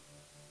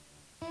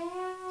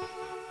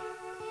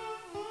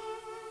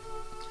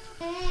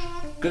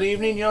Good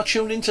evening, you're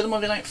tuned into the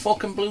Monday Night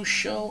Folk and Blues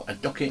Show, a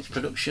Duck Yates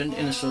production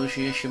in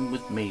association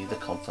with me, the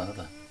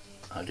Codfather.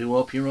 I do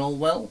hope you're all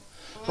well.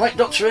 Right,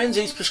 Dr.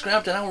 Ainsley's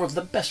prescribed an hour of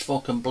the best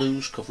folk and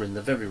blues covering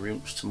the very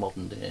roots to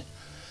modern day,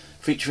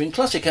 featuring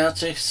classic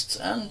artists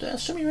and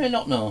some you may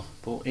not know,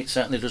 but it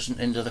certainly doesn't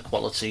hinder the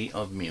quality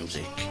of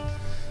music.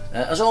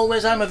 As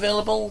always, I'm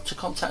available to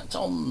contact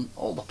on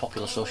all the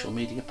popular social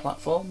media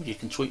platforms. You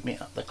can tweet me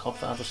at the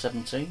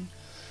Codfather17.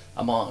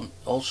 I'm on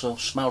also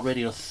Smile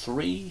Radio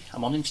 3.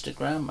 I'm on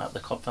Instagram at the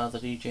Codfather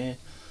DJ,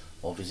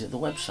 or visit the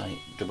website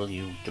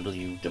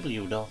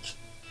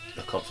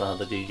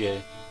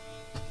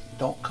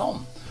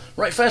www.thecodfatherdj.com.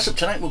 Right, first up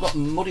tonight we've got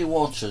Muddy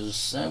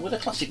Waters with a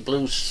classic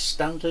blues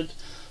standard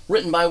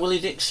written by Willie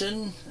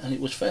Dixon, and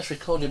it was first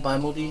recorded by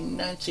Muddy in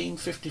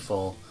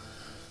 1954.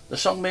 The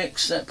song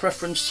makes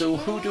reference to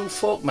hoodoo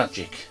folk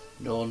magic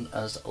known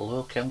as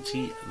Low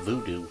County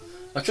Voodoo,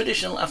 a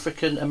traditional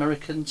African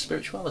American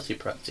spirituality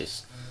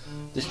practice.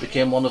 This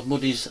became one of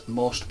Muddy's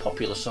most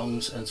popular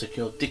songs and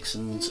secured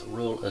Dixon's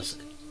role as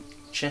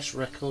Chess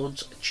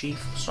Records' chief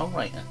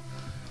songwriter.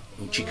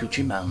 Oochie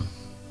Coochie Man.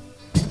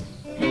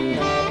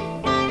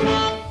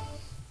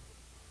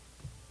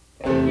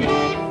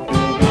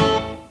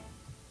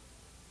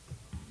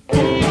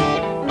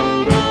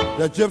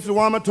 The gypsy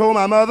woman told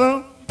my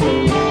mother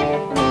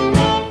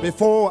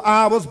before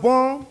I was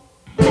born,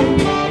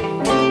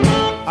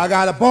 I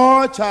got a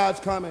boy child's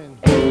coming.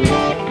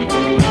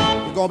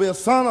 He's gonna be a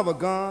son of a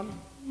gun.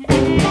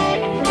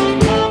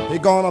 He's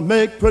gonna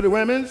make pretty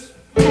women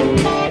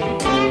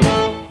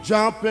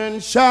jump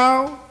and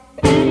shout.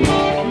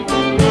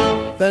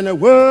 Then the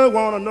world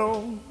wanna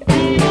know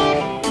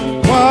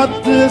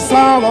what this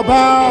all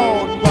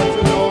about. But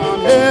you know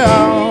I'm here.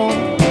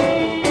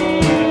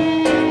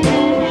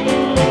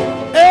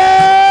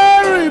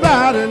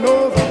 Everybody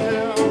knows I'm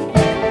here.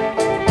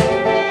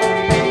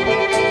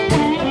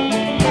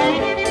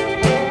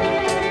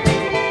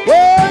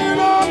 Well, you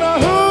know the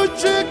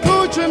hoochie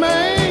coochie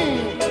man.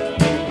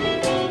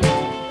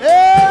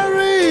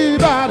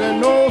 Everybody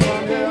knows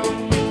I'm here.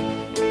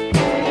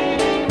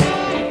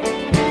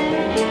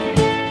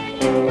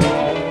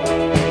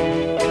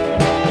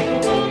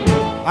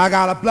 I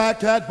got a black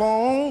cat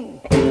bone.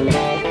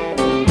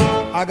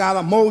 I got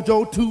a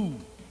mojo too.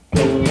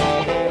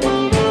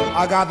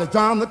 I got the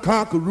John the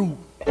Conqueror.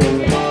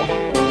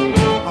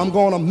 I'm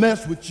gonna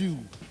mess with you.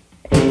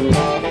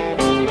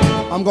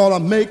 I'm gonna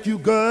make you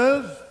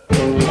girls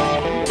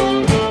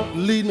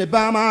lead me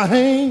by my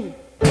hand.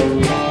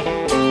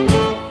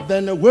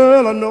 Then the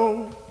world will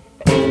know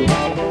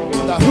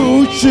the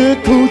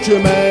hoochie coochie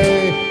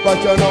man. But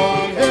you know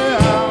I'm here.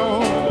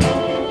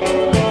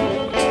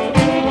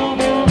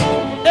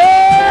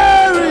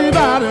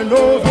 Everybody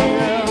knows I'm here.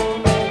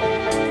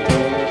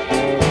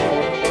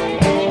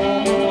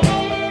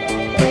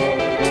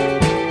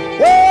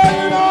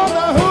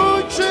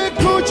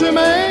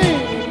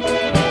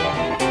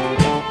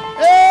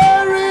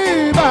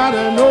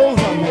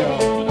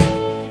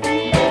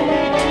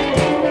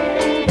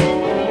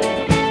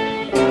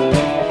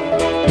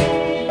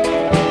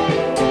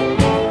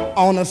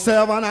 On the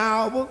 7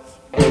 hours,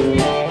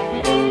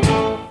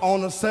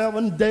 on the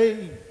 7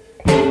 days,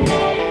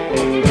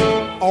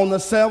 on the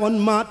 7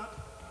 month,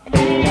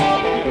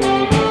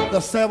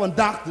 the 7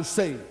 doctors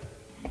say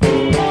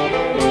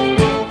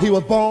he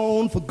was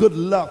born for good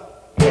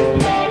luck,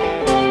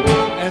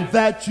 and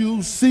that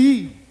you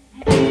see.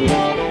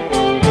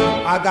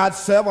 I got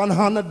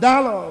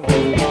 $700,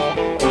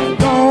 and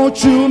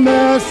don't you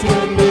mess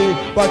with me,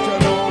 but you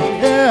know I'm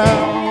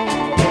here.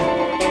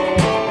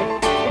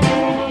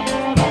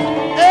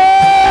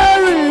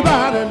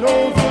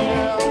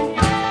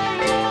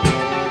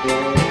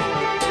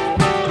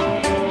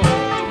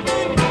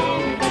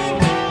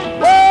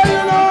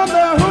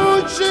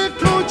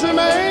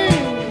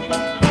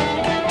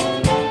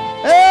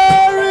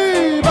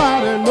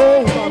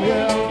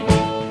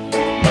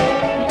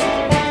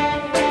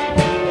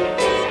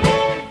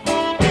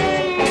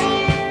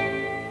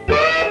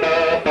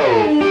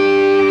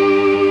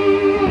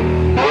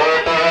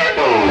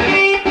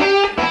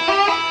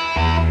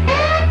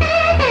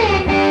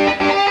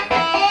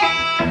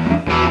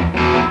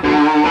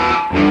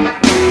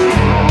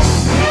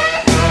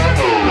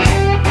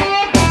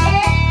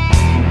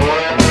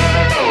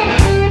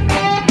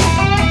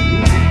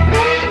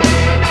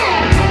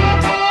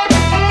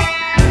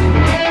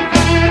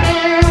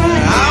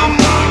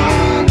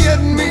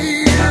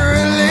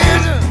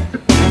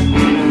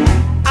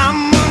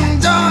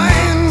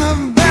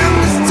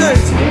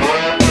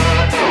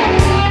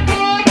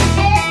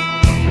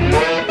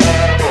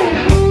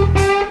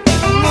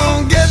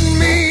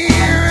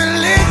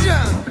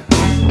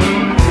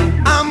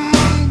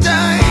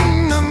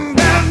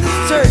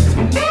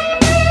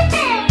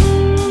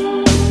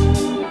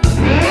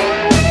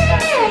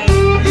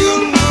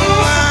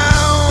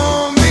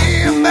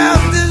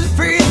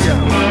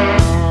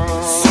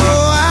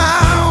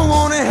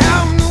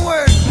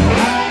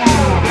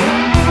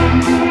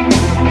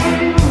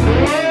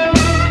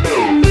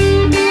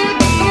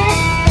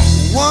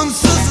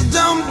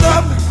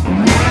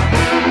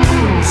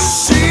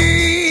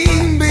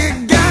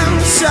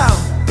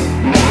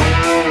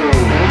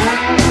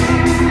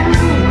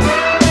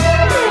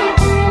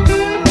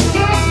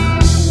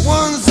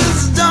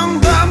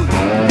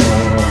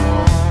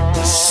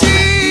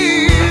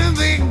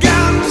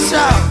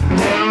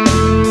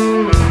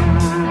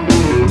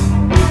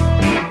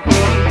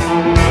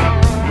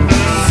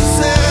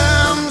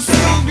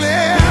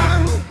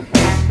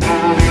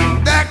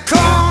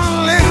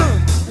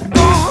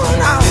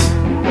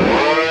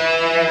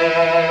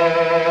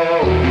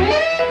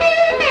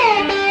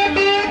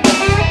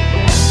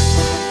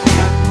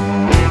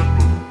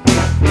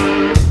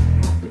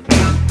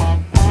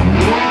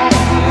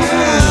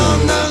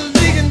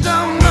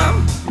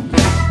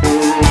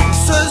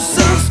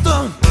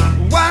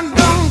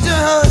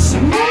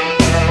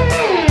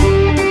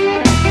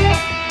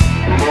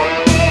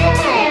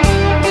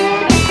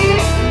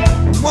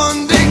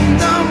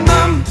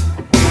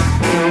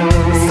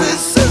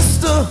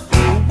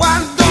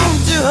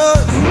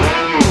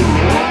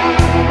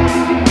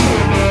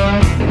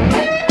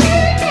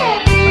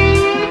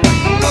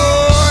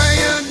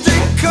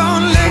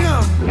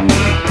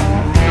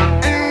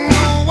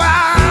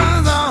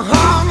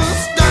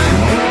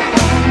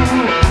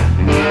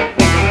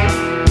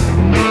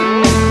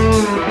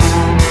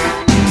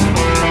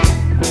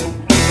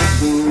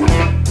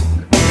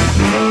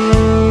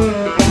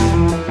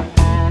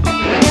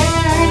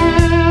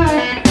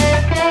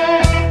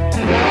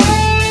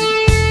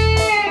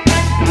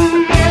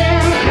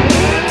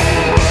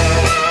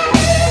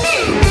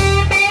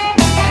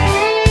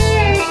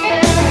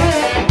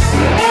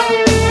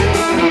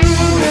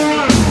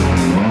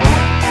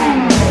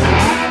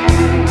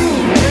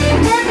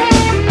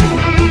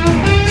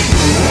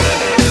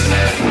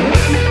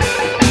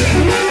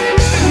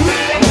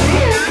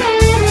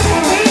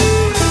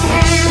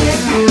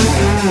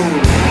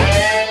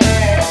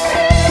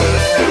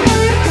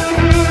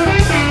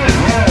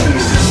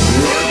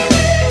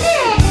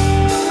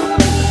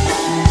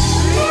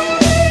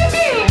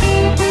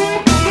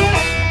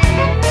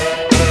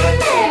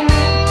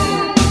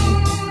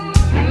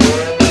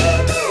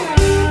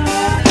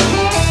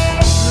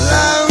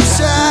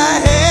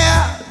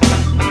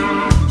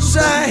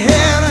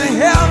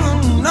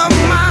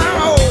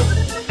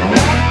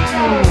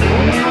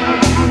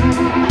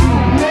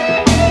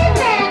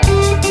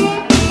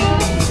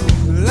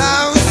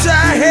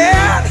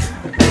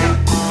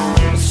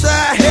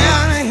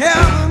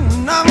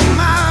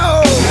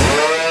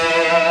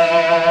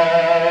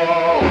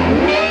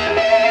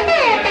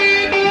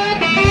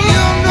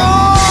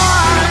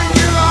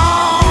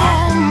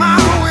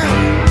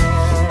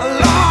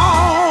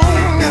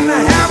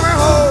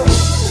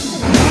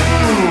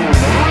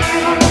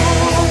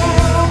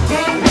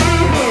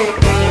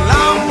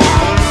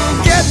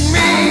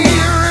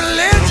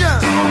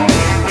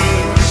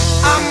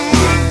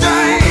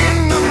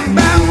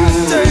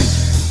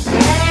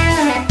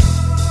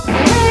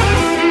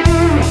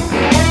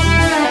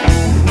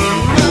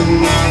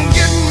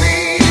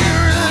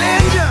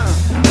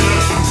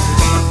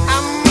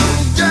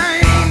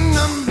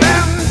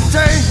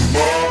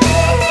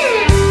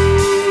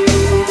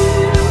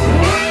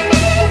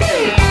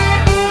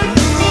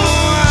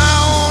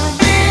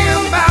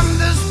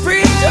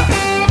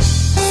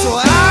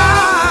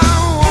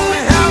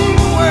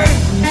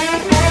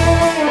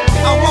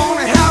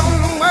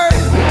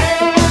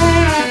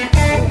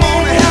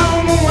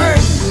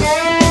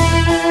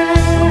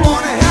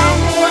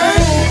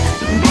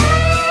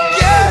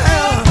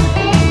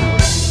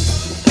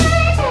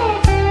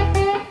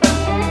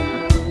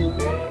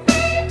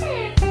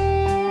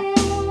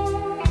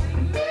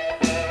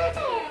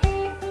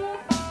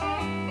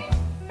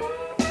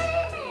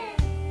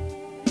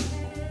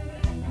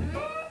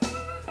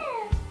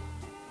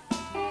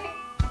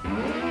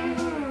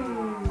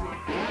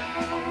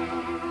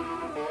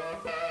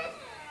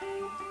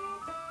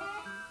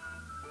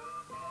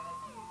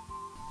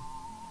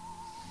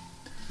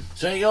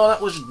 So there you go, that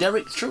was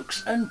Derek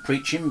Trucks and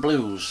Preaching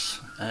Blues,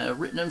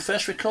 written and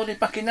first recorded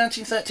back in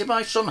 1930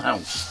 by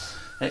Sunhouse.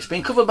 It's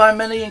been covered by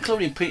many,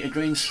 including Peter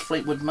Green's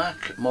Fleetwood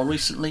Mac, more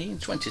recently in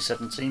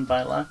 2017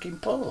 by Larkin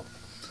Poe.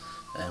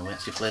 We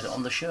actually played it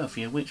on the show a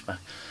few weeks back.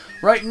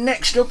 Right,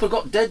 next up we've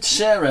got Dead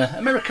Sarah,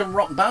 American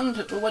rock band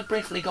who had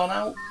briefly gone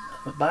out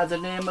by the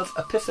name of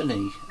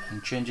Epiphany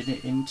and changing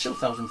it in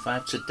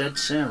 2005 to Dead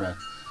Sarah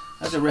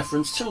as a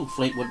reference to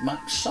Fleetwood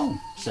Mac's song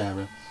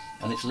Sarah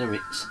and its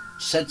lyrics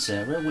Said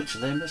Sarah, which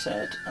they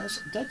misheard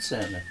as Dead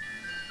Sarah.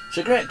 It's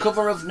a great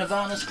cover of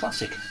Nirvana's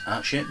classic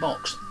Heart-Shaped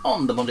Box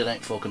on the Monday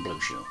Night Folk and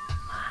Blues Show. 1,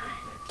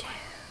 2,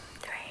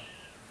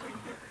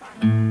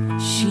 3.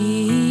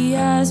 She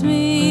has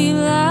me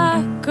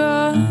like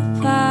a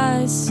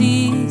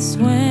Pisces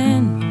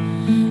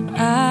when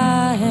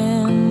I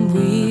am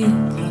weak.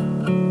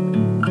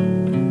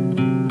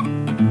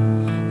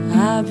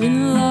 I've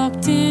been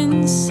locked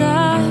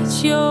inside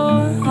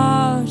your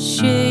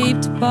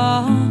heart-shaped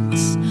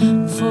box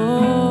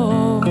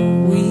for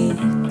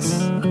weeks.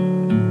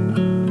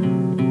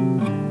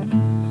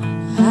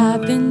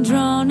 I've been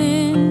drawn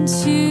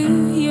into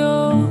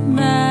your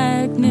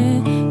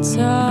magnetar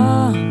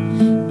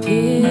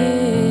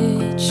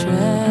picture.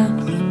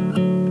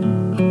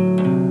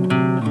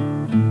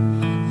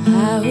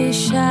 I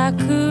wish I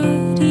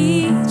could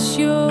eat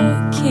your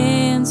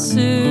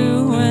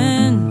cancer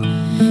when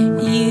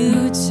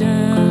you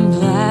turn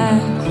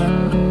black.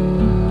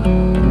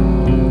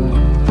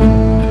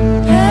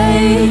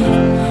 Hey,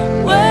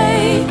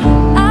 wait,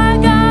 I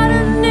got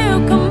a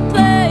new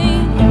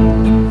complaint.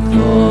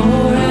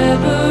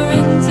 Forever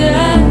in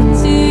debt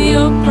to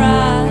your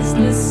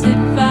priceless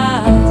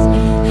advice.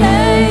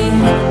 Hey,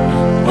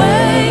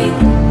 wait,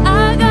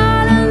 I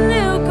got a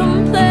new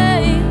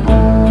complaint.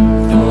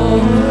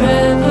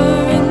 Forever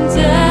in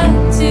debt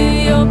to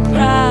your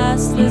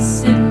priceless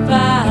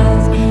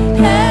advice.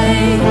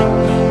 Hey,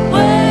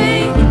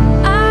 wait,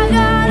 I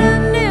got a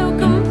new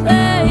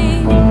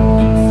complaint.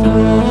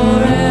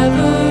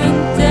 Forever in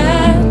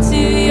debt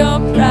to your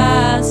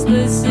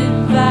priceless advice.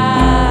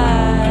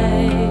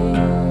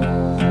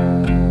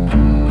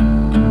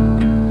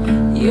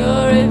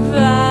 Your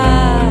advice.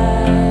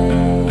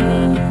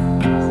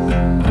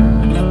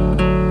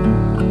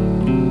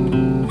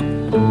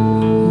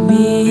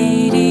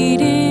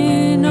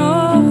 Meat-eating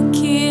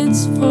orchids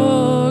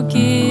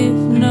forgive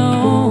no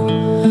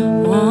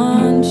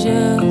one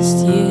just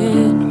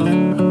yet.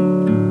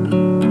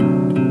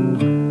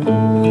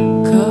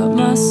 Cut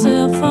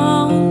myself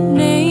on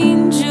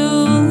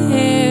angel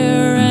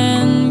hair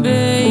and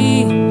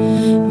baby's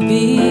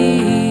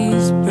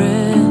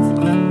breath.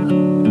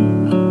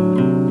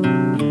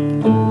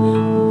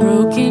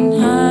 Broken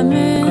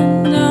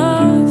hymen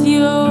of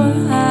your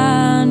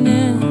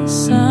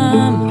highness,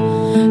 I'm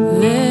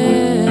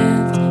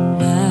left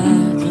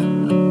back.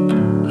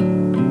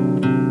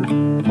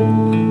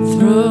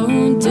 Throw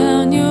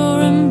down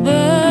your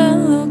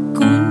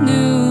umbilical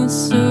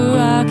noose so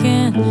I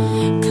can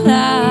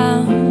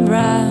climb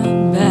right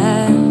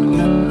back.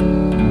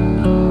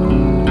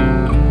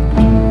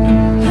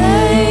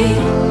 Hey,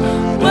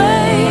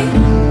 wait,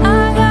 I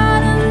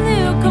got a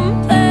new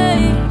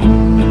complaint.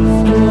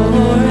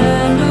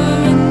 Forever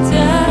in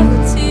debt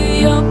to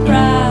your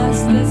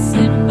priceless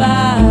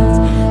advice.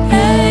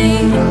 Hey,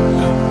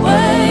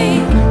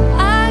 wait,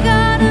 I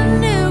got a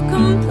new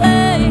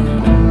complaint.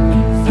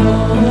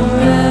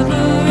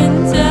 Forever in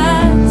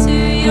debt to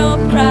your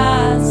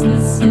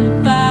priceless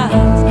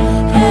advice.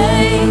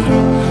 Hey,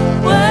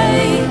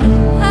 wait,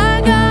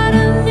 I got a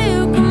new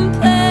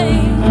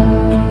complaint.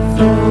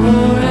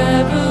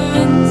 Forever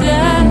in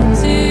debt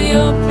to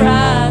your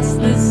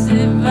priceless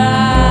advice.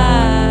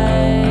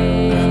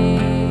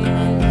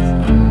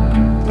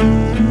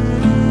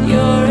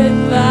 Your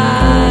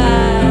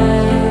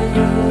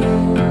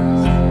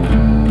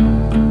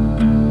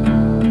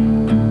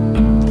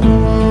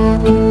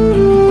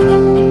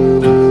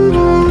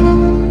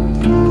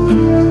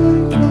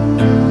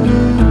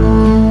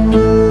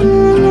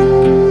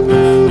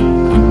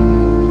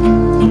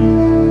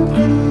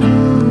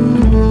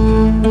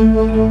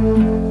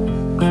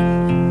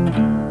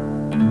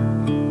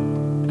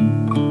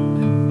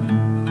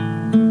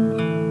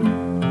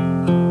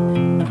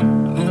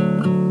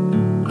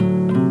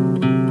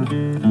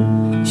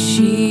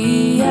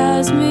She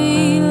has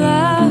me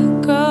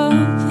like a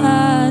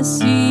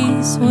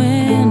Pisces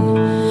when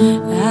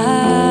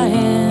I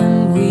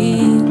am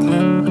weak.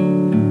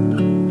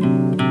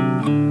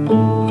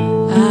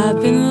 I've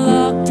been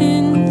locked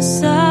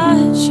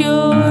inside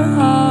your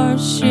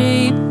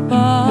heart-shaped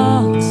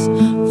box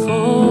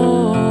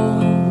for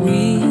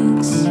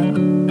weeks.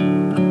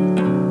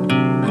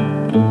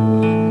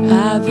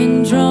 I've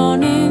been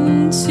drawn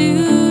into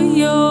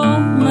your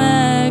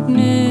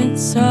magnetar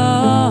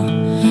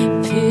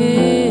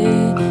picture.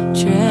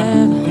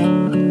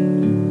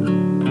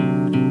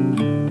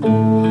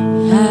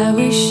 I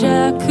wish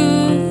I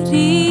could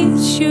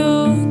eat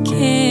your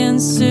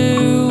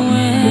cancer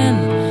when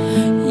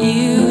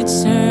you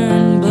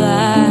turn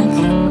black.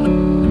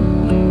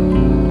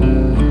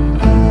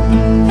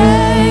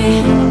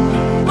 Hey,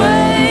 wait.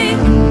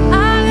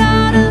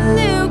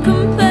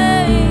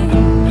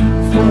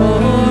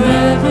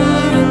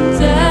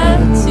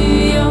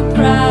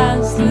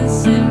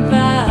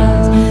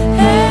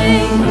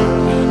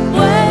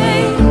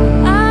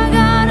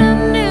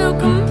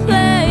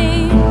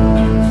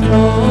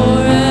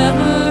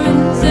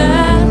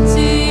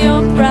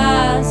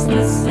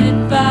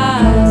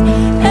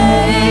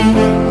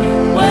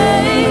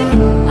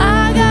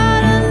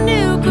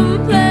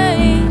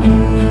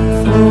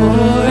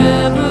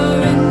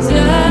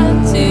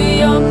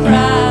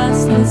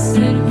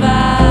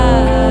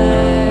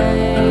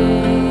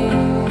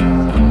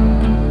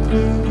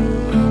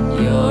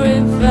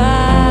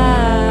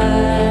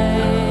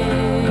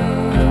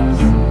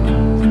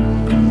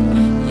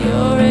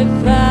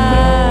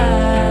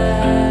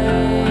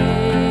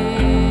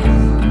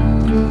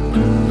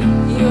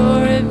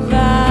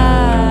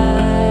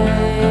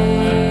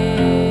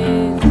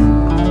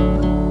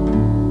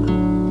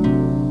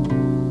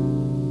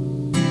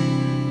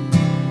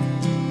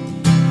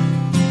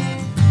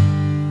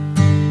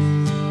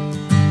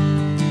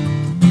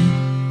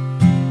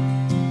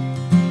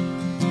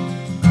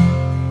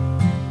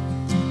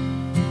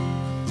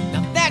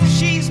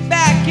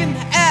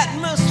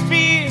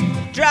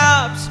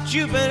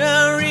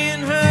 Jupiter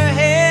in her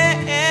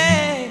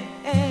head.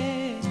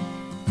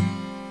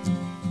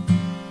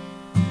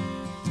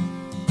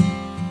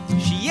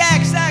 She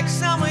acts like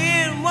summer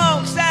and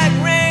walks like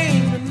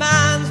rain.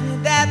 Reminds me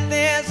that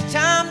there's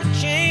time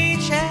to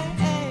change.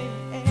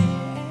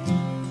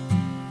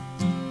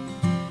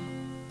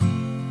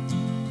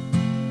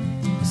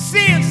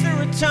 Since the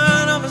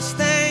return of a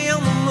stay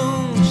on the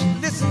moon,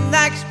 she listens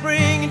like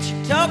spring and she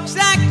talks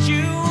like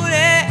June.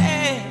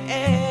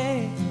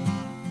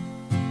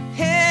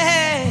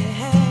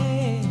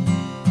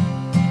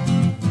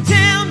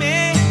 Tell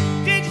me,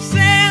 did you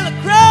sail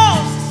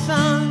across the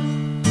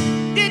sun?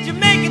 Did you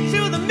make it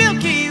to the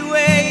Milky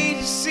Way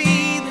to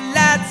see the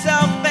lights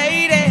all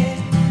faded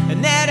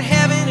and that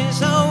heaven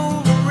is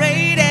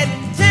overrated?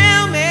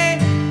 Tell me,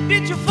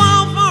 did you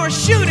fall for a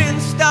shooting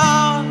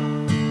star,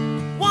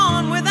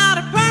 one without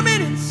a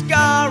permanent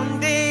scar?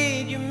 And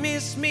did you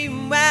miss me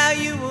while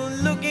you were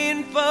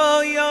looking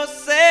for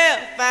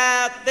yourself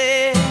out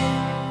there?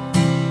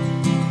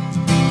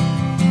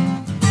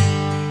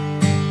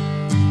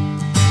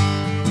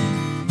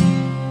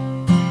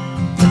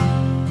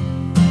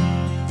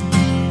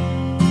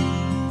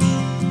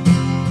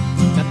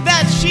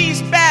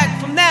 She's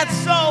back from that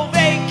soul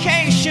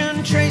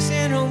vacation,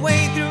 tracing her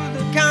way through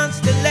the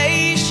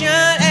constellation.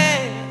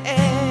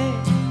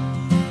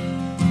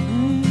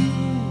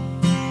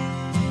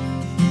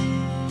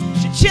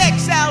 She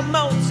checks out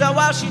Mozart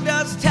while she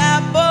does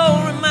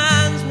tableau.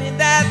 Reminds me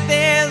that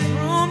there's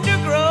room to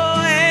grow.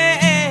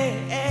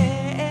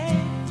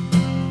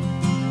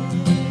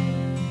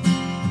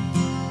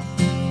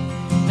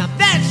 Now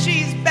that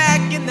she's back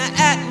in the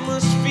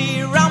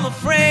atmosphere, I'm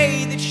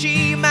afraid that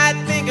she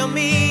might think of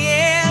me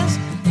as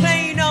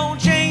plain old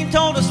Jane.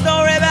 Told a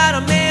story about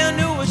a man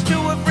who was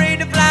too afraid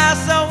to fly,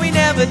 so he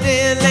never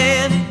did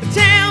land. But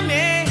tell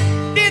me,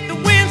 did the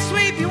wind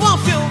sweep you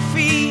off your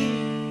feet?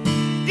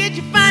 Did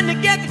you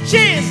finally get the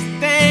chance to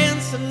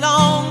dance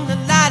along the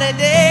light of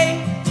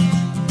day?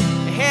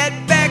 Head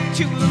back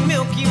to the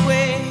Milky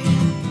Way.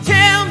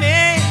 Tell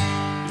me,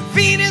 did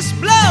Venus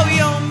blow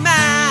your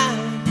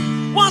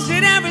mind? Was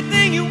it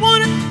everything you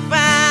wanted to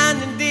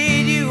find? And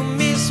did you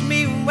miss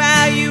me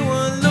while you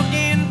were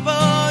looking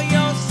for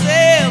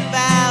yourself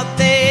out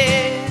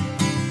there?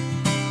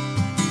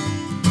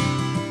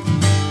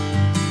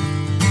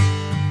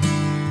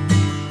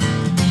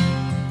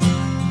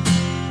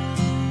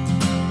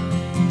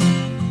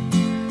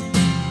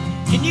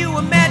 Can you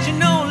imagine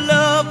no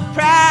love,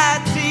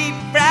 pride, deep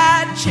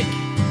fried chicken?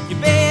 Your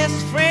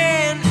best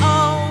friend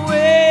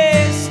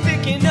always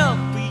sticking up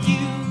for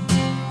you,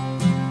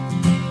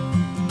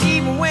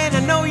 even when I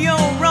know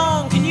you're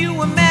wrong. Can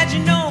you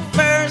imagine no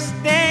first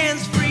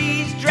dance,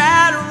 freeze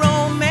dried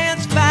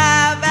romance,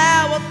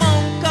 5-hour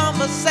phone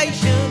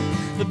conversation,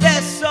 the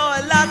best soy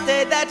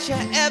latte that you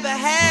ever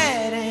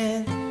had,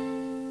 and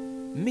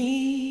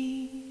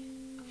me?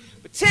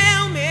 But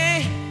tell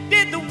me,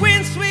 did the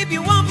wind sweep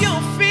you off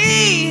your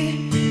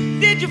feet?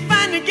 Did you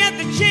finally get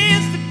the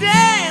chance to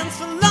dance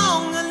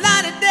along the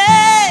light of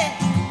day?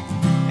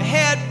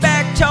 Head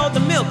back toward the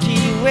Milky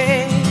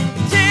Way.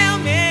 Tell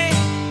me,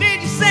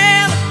 did you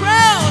sail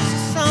across the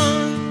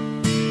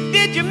sun?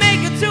 Did you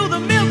make it to the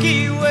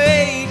Milky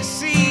Way to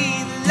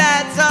see the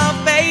lights all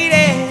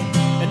faded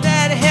and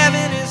that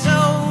heaven is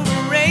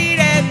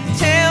overrated?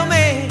 Tell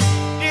me,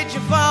 did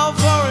you fall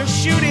for a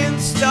shooting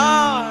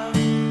star,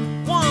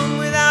 one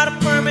without a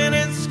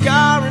permanent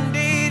scar? And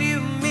did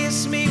you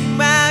miss me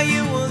while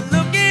you were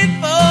looking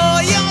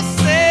for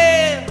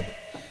yourself?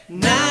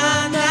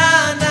 Na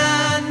na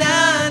na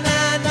na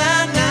na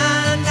na na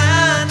na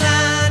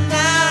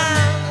na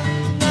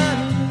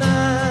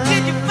na.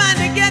 Did you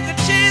finally get the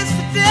chance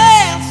to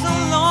dance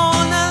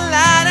along the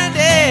light of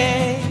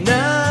day?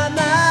 Na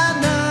na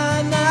na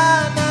na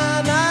na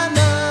na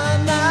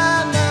na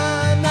na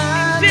na.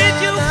 Did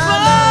you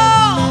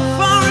fall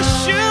for a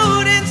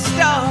shooting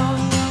star?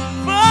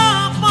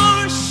 Fall for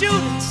a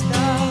shooting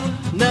star?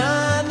 Na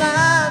na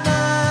na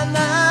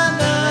na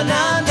na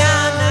na na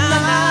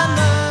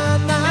na.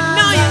 And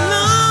now you're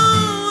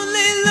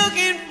lonely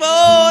looking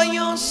for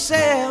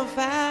yourself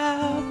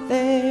out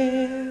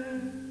there.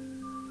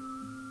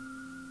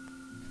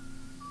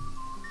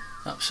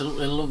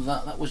 Absolutely love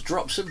that. That was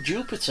Drops of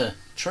Jupiter,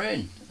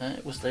 Train.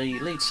 It was the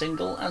lead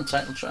single and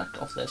title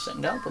track off their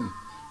second album,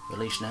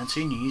 released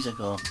 19 years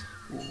ago,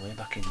 way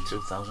back in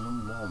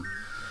 2001.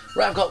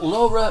 Right, I've got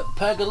Laura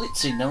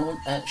Pergolizzi,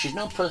 she's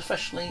known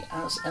professionally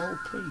as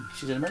LP.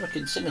 She's an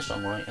American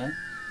singer-songwriter.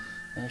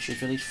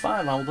 She's released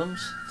 5 albums,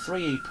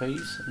 3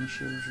 EPs, and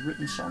she's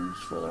written songs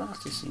for other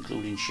artists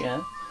including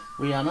Cher,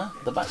 Rihanna,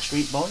 the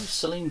Backstreet Boys,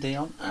 Celine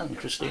Dion and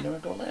Christina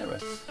Aguilera.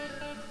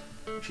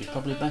 She's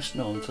probably best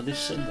known for this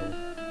single,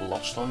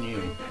 Lost on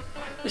You.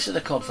 This is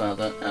the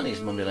Codfather and his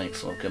Monday Night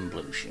Folk and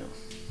Blues show.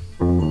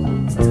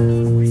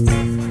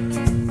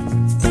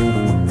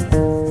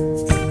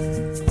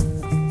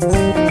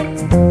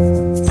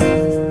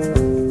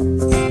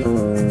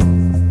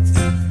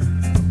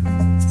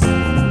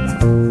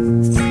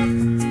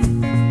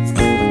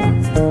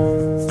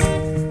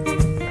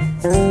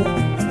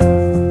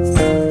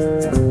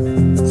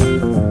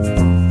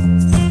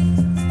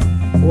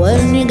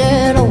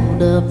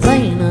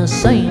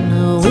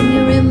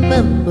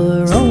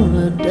 remember all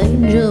the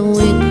danger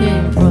we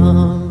came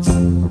from.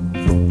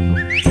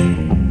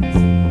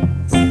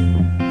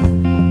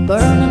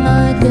 Burning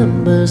like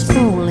embers,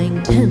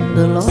 falling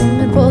tender,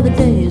 longing for the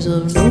days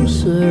of no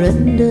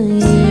surrender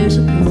years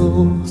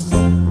ago.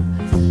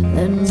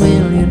 And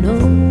will you know?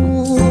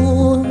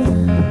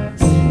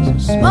 So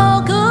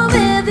smoke 'em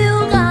if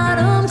you got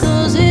 'em,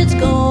 'cause it's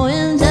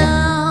going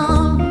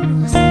down.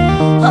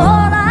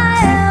 All I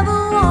ever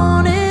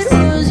wanted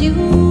was you.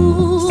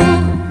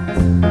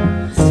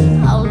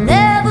 I'll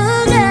never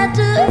get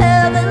to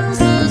heaven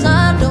 'cause I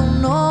don't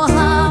know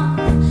how.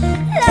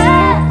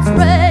 Let's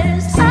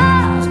raise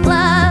our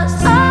glass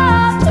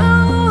up to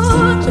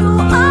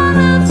all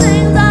the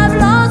things I've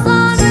lost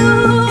on you.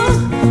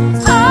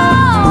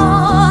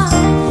 Oh,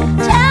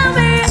 tell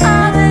me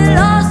I've been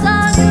lost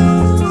on you.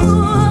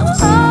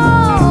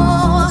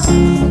 Oh,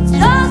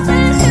 just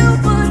as you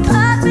could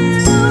cut me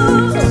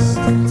loose.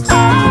 Oh,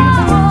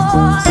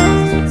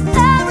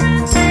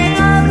 everything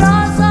I've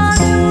lost on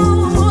you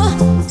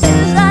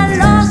is that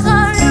lost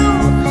on you.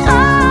 Oh,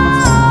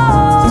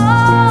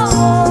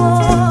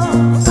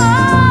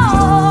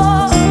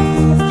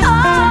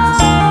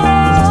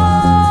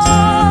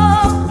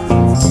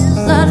 is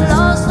that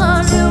lost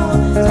on you?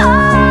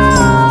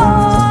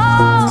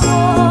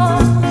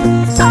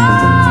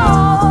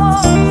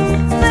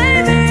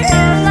 Baby,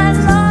 is that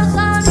lost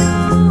on you?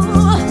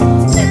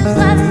 Is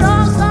that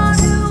lost on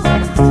you?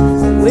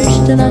 Wish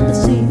that I could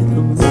see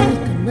the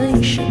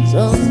machinations,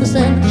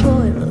 understand the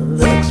toil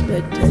of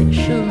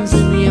expectations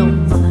in your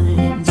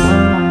mind.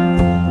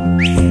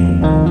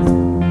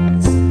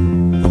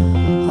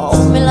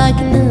 Hold me like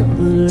you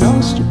never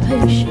lost your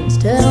patience.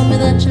 Tell me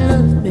that you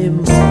love me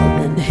more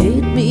than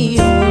hate me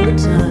all the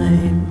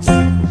time.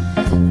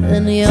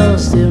 And you're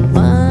still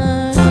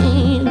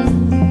mine.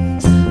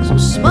 So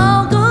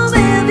smoke 'em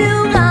if you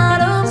got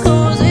 'em,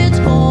 'cause it's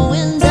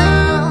going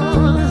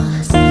down.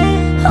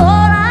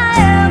 All I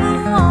ever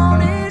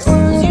wanted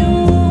was you.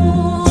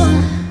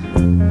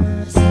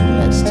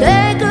 Let's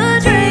take a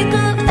drink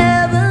of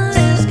heaven,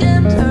 this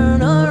can turn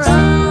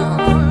around.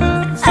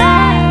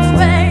 Let's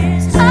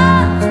raise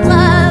our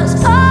glass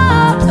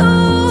up to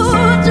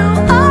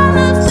all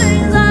the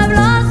things I've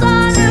lost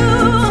on you.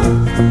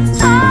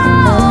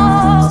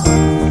 Oh,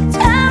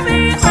 tell me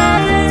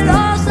I've been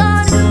lost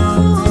on you.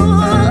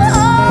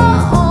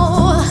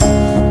 Oh,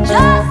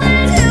 just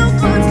as you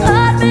could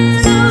cut me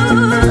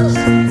loose.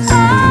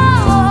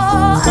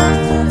 Oh,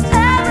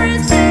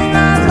 everything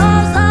I've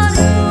lost on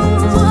you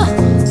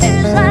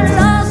is that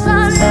lost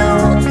on you.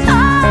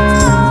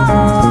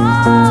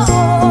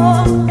 Oh,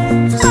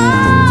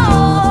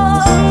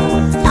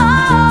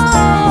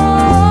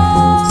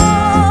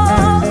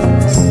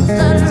 is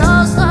that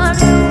lost on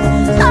you?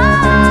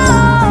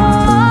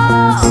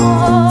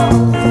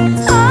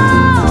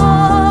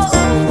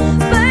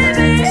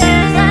 Baby,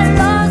 is that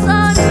lost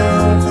on you?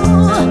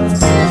 Is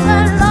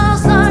that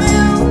lost on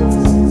you?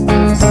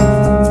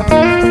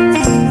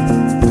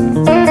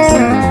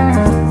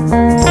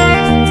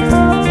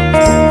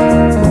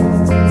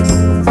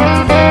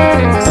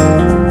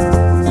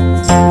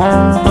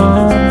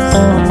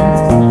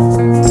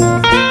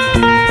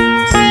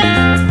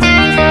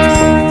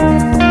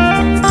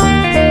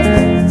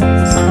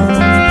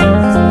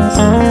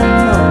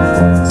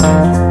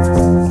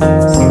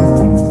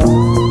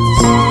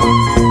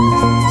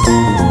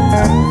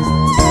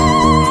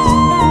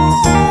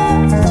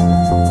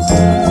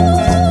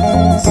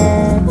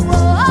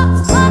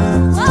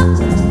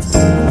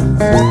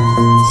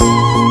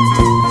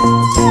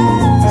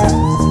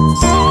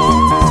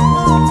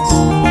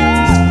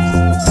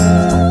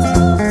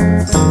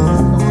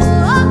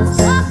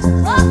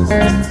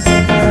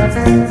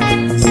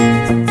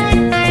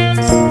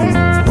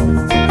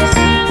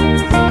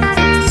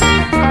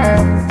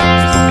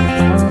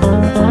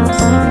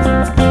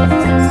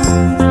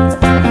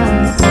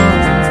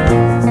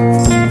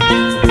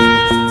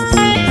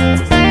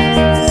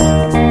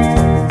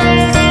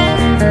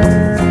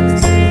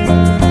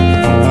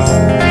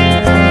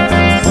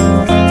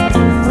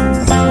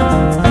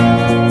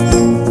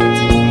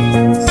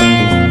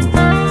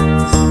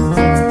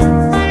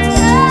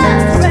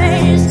 Let's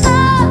raise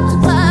our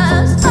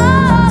glass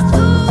up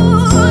to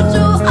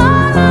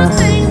all the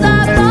things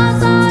I've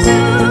lost on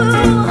you.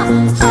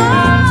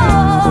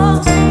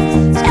 Oh,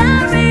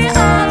 tell me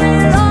I've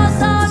been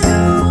lost on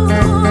you.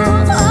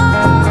 Oh,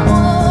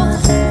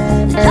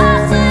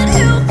 just as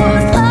you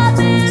could cut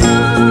me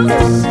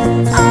loose.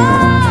 Oh,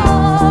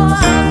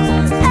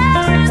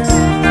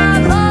 everything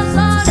I've lost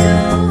on you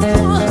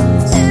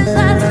is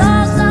that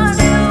lost on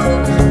you.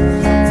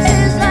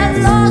 Is that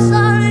lost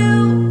on you?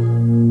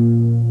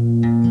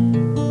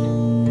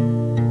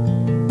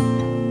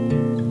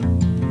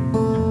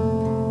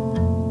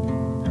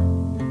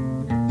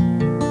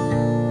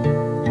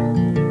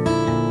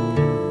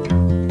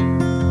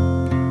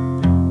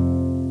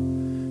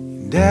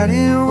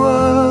 Daddy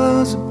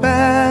was a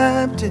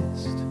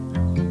Baptist,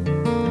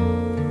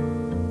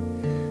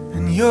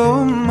 and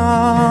your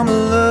mama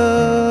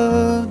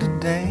loved to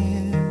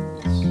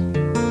dance.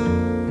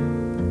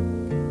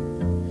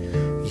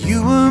 You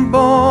were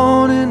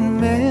born in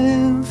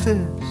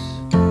Memphis,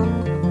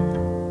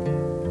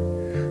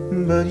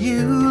 but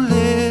you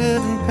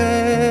live in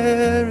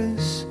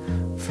Paris,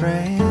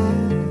 France.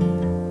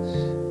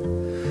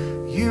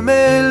 You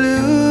may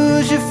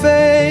lose your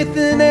faith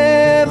in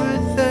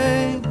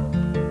everything,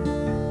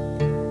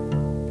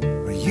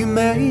 or you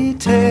may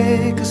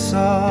take a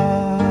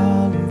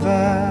solemn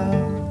vow.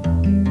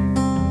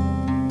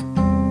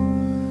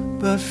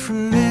 But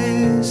from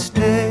this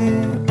day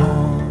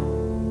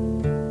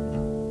on,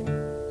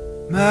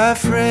 my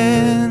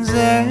friends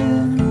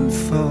and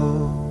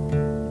foes,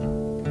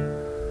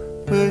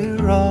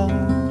 we're all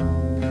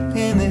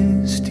in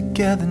this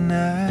together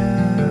now.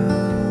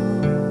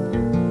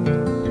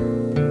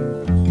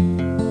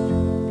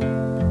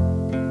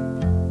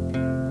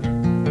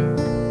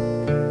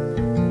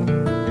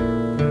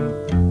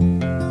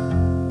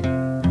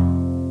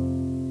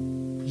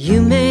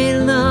 You may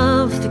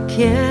love the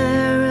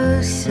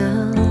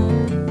carousel,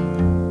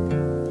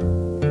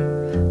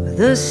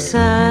 the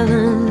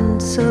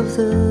silence of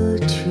the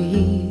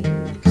trees.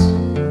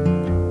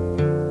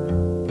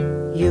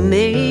 You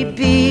may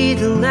be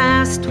the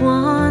last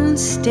one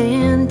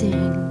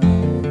standing,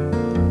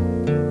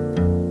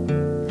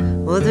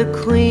 or the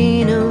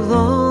queen of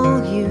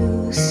all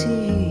you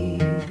see.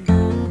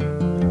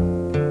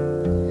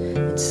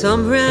 And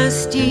some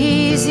rest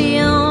easy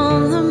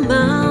on the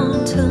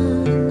mountain,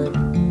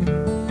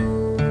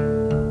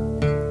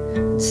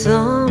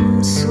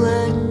 some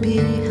sweat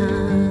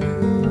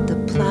behind the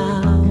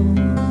plow.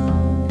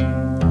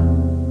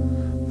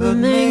 But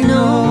make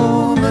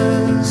no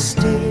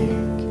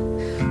mistake,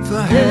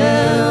 for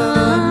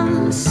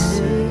heaven's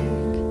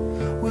sake,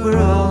 we're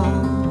all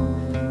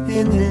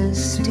in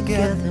this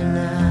together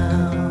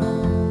now.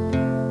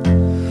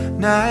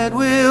 Night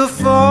will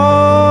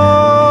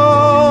fall,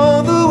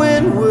 the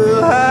wind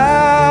will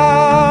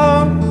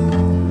howl,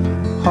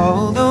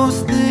 all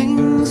those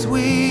things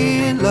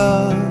we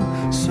love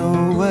so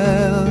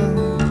well.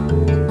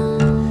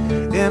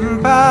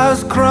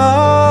 Empires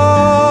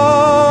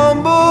crumble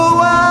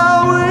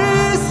while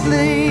we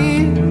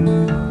sleep.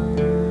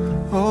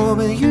 Oh,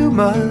 but you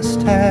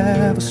must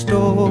have a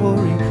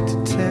story to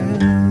tell.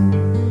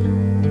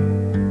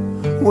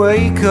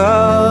 Wake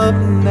up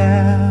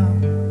now,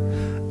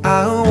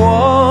 I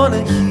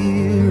wanna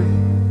hear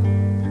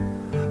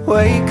it.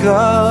 Wake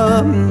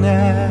up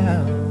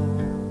now.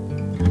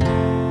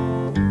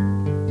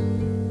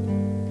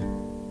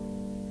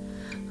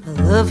 I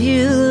love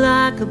you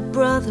like a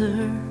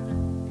brother,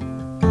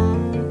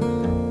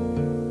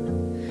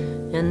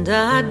 and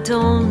I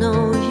don't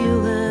know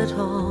you at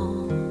all.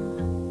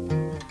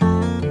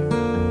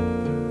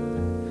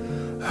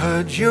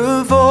 Heard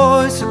your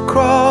voice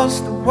across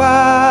the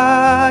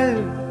wire,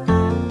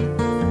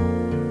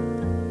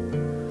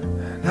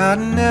 and I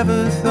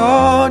never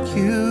thought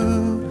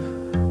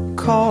you'd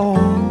call.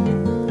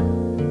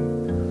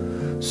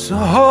 So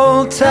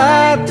hold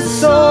tight the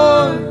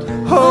sword,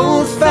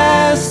 hold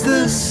fast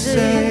the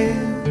sail,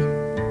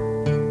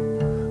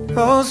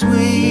 'cause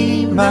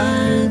we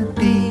might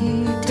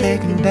be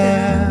taken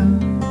down.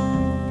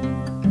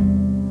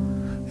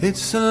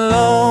 It's a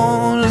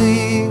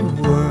lonely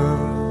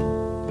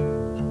world,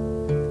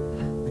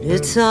 But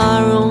it's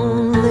our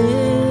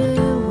only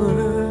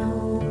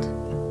world,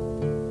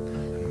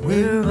 and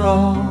we're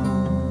all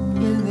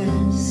in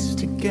this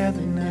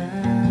together now.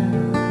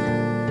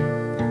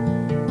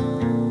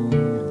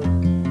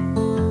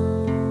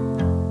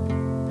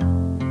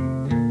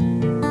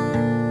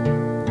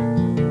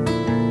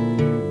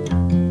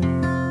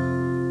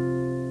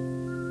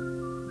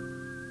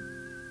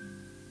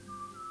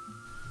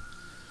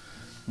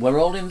 We're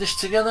all in this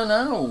together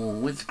now,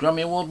 with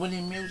Grammy Award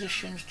winning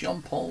musicians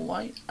John Paul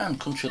White and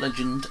country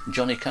legend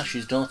Johnny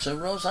Cash's daughter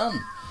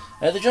Roseanne.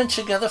 They joined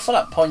together for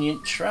that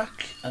poignant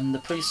track, and the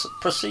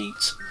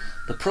proceeds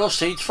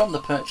from the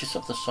purchase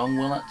of the song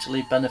will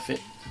actually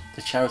benefit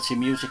the charity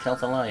Music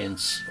Health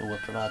Alliance, who are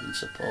providing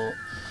support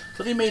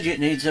for the immediate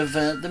needs of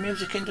the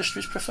music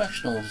industry's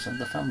professionals and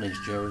the families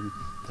during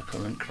the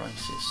current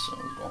crisis. So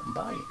go on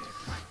by.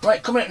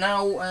 Right, coming up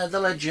now, the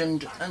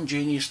legend and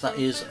genius that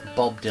is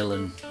Bob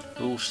Dylan,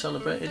 who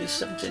celebrated his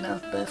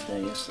 79th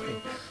birthday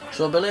yesterday.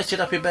 So a belated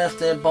happy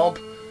birthday, Bob.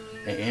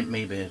 It ain't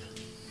me, babe.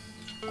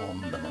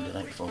 On the Monday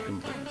Night Folk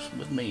and Blues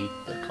with me,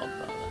 the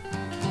Codfather.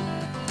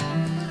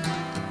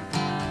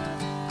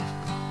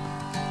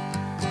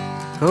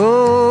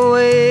 Go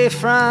away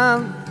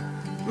from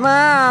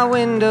my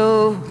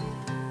window,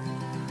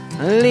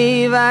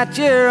 leave at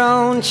your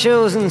own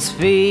chosen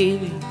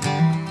speed.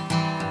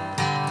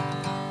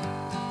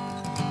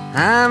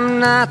 I'm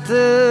not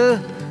the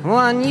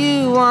one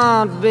you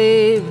want,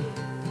 babe.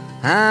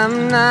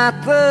 I'm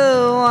not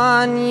the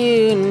one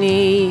you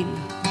need.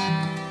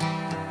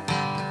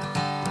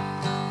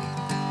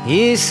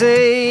 You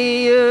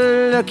say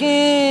you're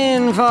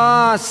looking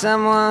for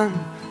someone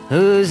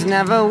who's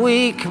never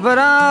weak but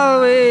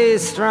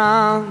always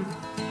strong,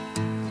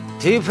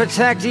 to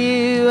protect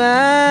you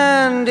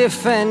and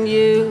defend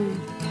you,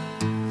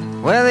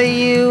 whether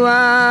you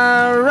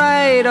are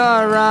right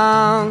or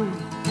wrong.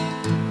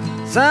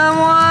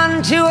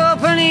 someone to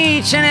open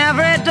each and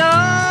every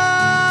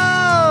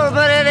door,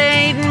 but it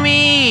ain't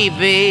me,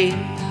 babe.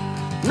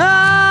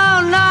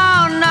 No,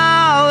 no,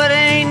 no, it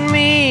ain't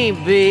me,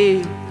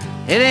 babe.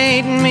 It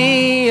ain't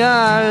me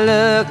you're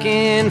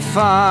looking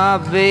for,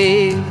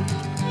 babe.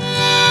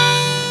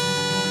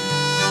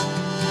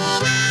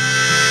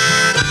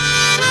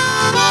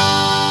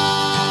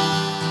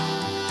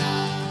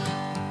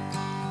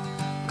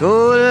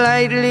 Go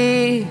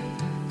lightly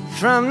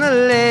from the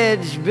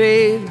ledge,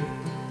 babe.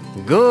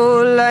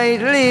 Go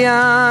lightly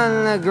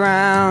on the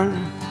ground.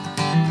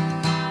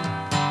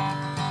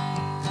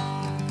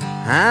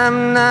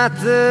 I'm not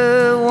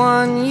the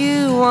one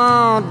you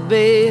want,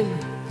 babe.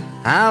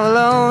 I will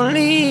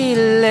only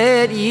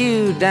let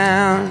you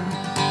down.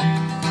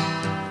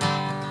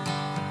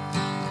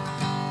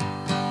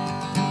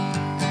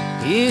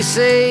 You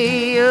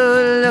say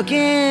you're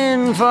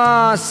looking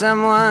for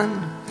someone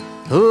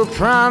who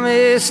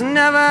promised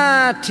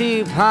never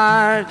to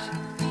part,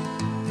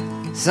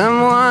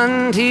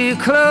 someone to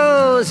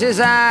close his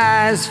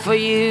eyes for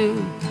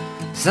you,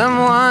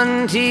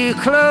 someone to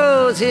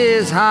close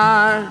his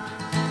heart,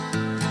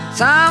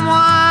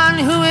 someone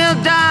who will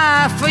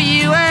die for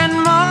you and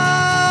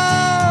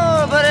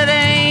more. But it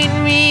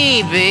ain't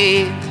me,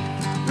 babe.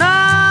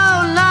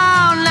 No,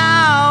 no,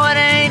 no, it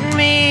ain't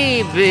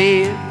me,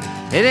 babe.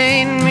 It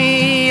ain't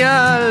me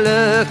you're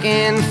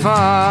looking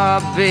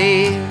for,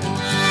 babe.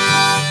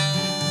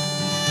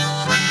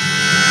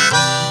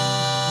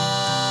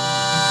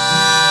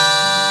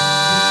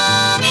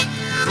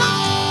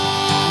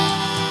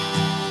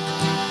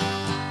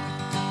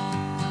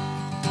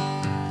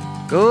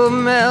 Go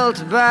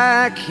melt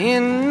back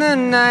in the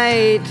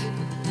night.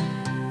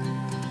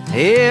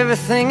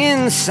 Everything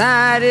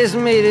inside is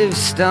made of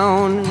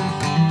stone.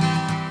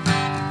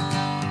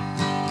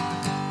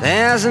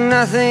 There's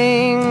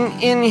nothing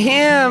in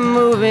here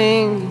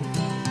moving,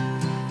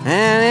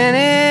 and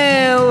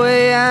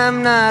anyway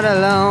I'm not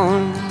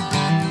alone.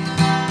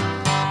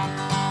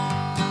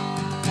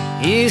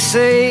 You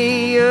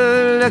say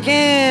you're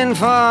looking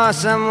for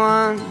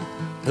someone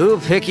who'll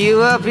pick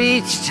you up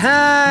each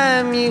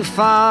time you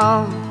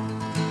fall,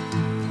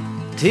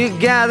 to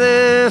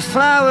gather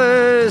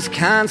flowers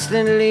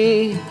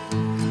constantly,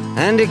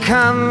 and to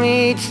come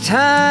each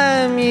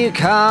time you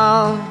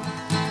call.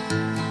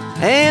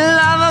 A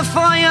lover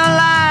for your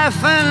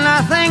life and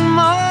nothing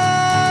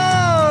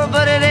more.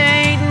 But it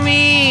ain't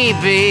me,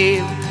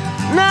 babe.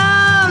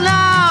 No,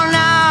 no,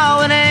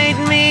 no, it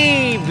ain't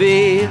me,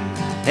 babe.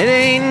 It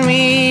ain't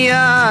me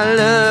you're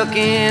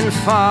looking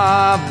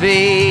for,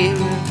 babe.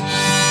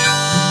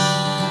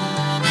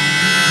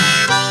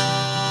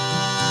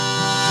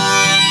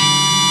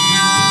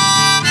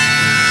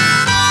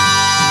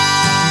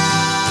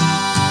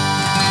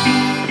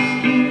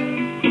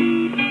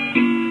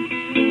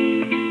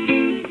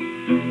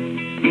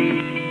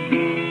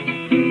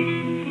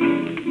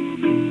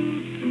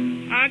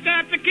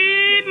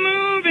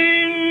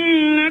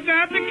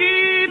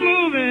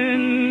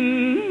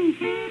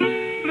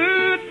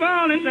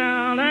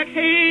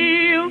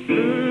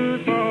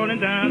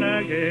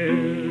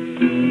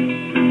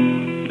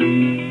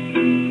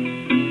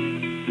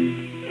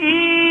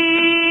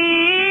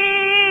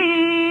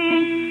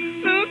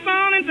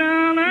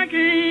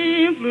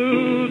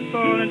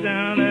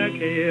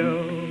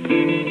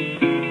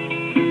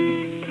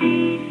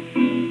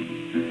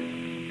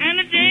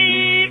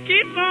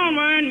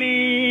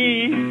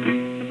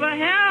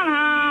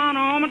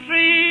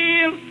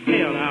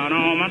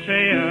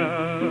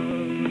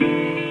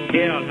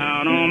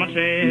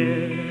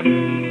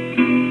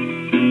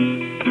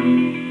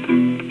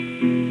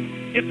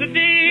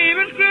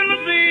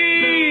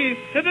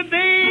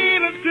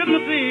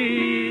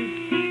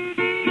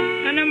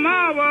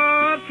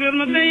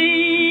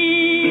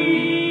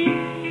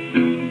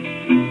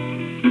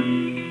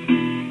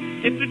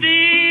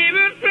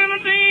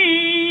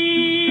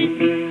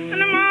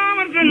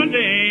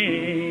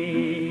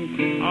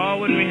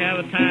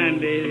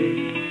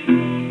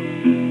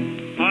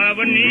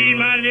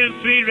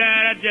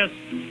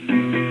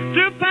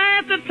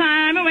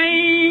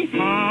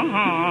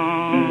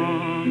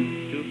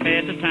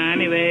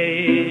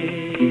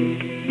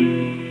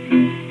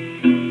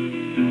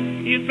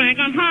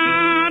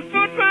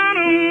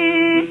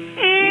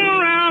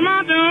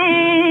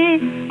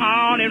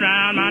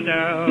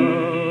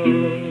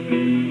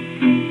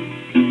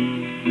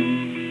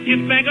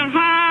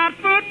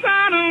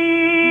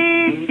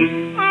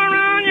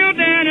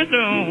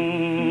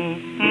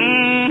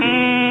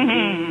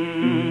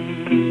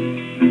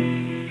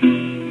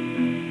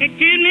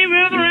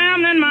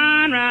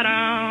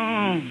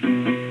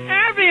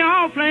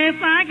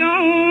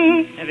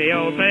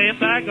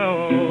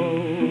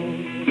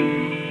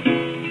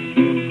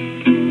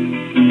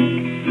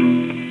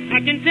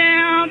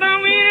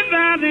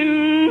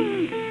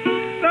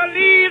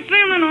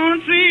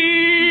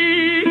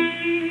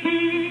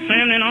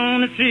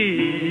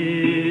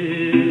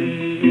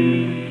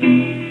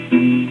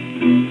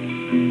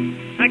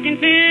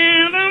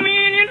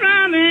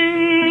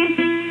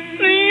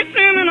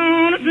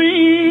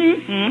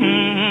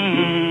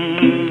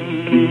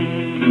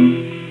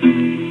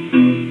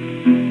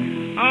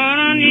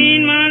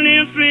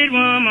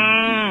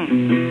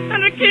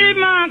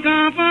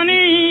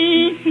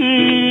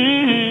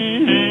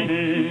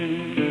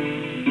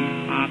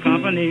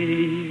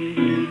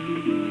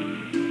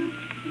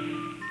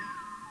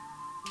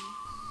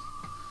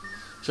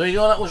 So you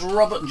go, that was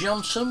Robert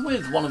Johnson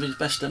with one of his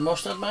best and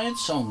most admired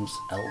songs,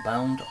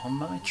 Hellbound on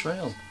My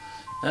Trail.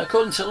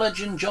 According to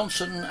legend,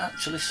 Johnson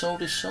actually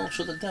sold his soul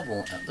to the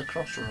devil at the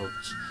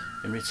crossroads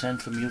in return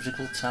for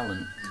musical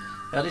talent.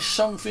 This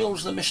song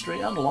fuels the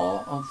mystery and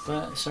lore of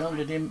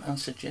surrounding him and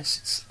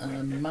suggests a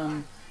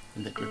man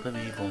in the grip of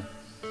evil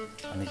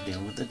and his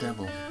deal with the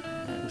devil.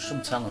 It was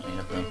some talent he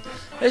had done.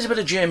 Here's a bit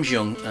of James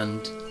Young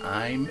and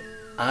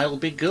I'll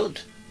Be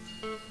Good.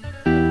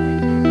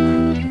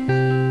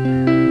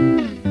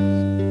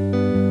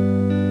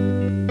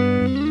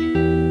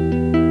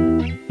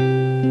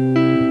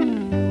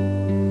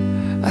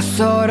 I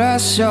thought I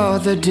saw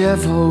the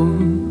devil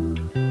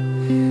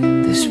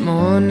this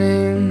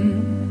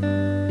morning,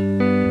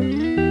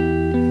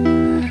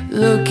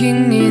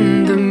 looking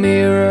in the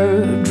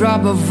mirror,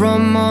 drop of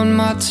rum on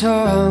my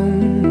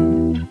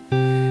tongue,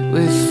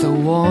 with a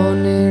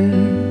warning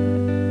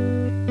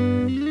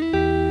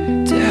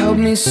to help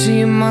me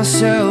see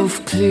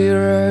myself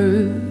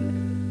clearer.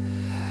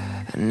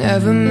 I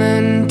never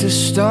meant to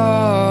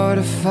start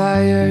a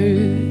fire,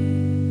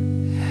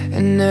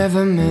 I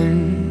never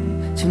meant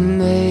to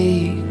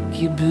make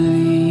you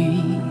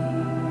bleed.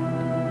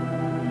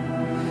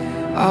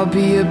 I'll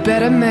be a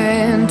better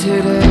man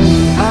today.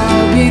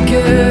 I'll be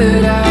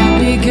good, I'll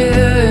be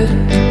good,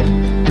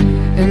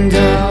 and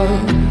I'll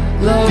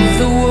love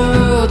the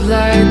world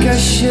like I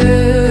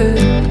should.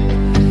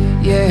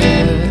 Yeah,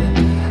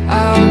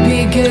 I'll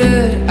be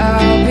good,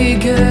 I'll be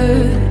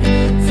good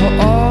for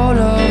all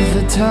of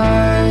the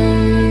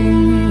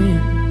time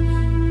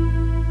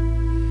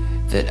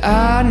that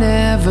I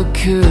never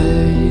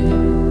could.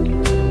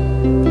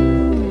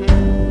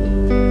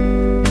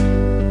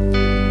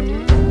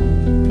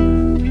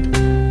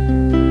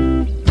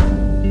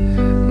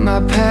 My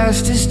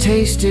past has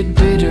tasted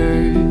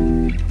bitter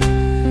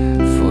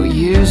for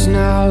years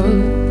now,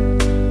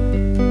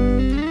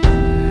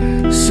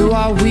 so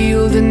I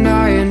wield an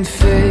iron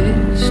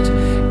fist.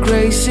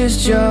 Grace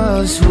is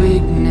just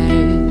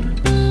weakness,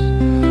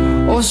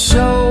 or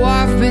so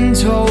I've been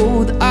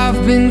told.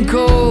 I've been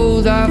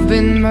cold, I've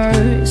been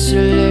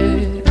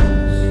merciless,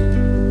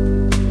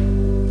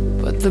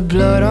 but the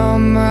blood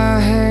on my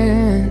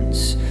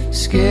hands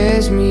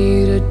scares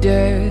me to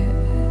death.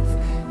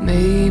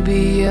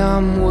 Maybe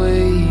I'm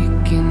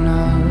waking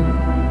up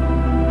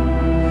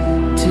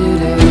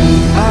today.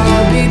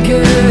 I'll be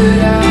good,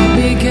 I'll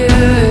be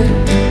good,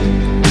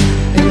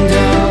 and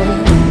I'll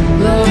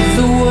love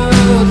the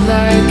world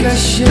like I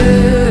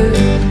should.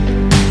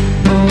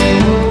 Oh,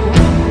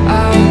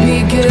 I'll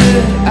be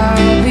good,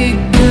 I'll be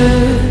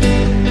good,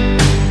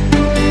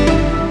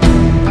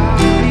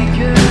 I'll be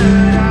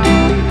good,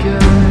 I'll be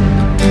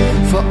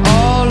good for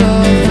all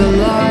of the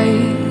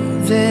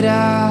light that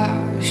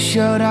I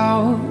shut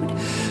out,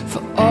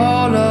 for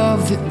all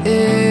of the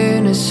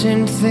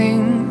innocent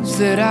things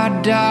that I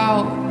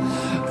doubt,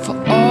 for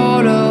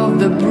all of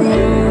the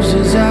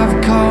bruises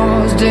I've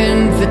caused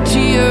and the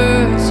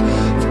tears,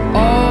 for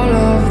all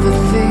of the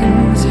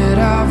things that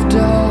I've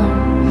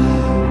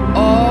done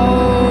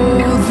all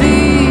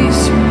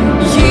these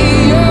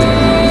years.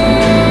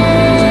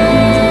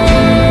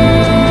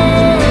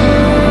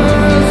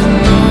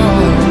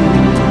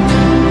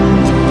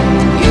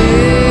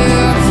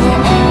 Yeah, for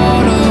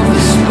all of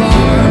the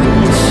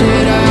sparks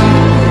that I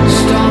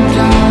stomped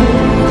out,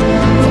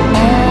 for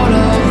all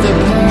of the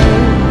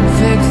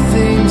perfect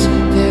things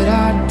that I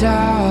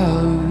doubt.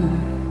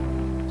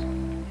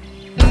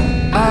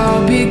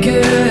 I'll be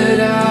good,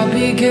 I'll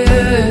be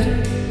good,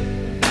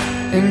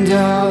 and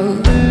I'll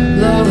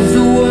love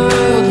the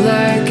world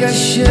like I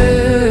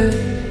should.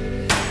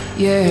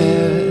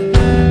 Yeah,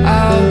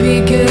 I'll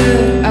be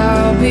good,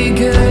 I'll be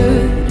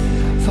good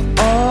for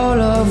all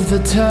of the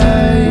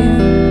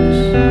times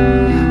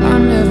I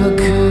never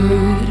could.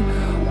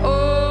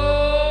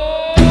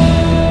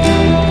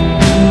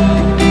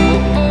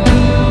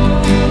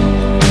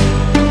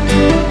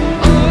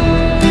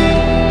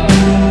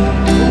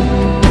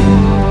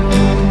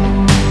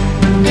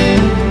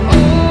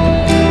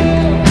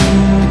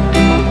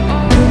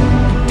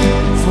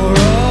 For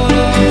all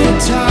of the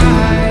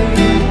time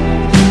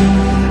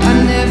I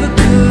never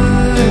could.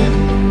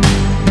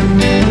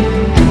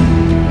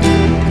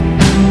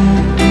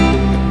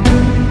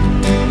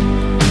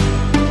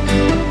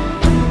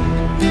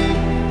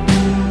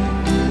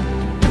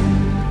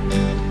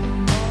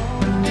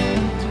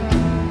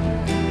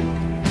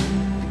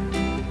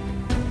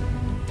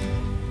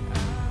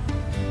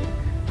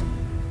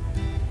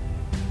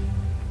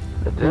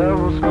 The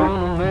devil's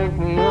gonna make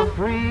me a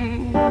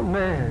free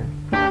man.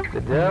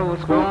 The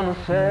devil's gonna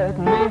set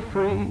me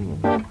free.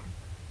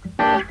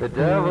 The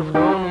devil's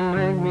gonna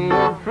make me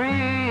a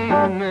free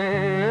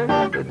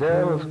man. The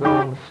devil's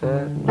gonna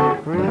set me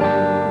free.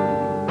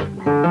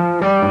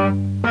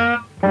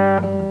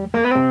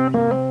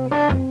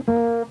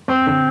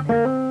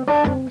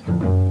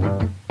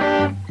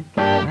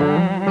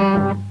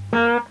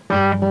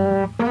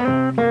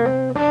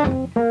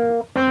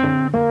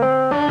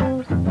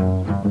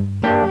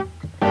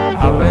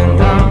 I've been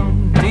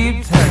down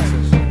deep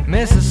Texas,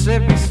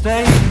 Mississippi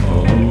State,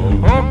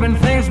 hoping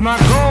things might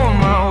go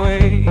my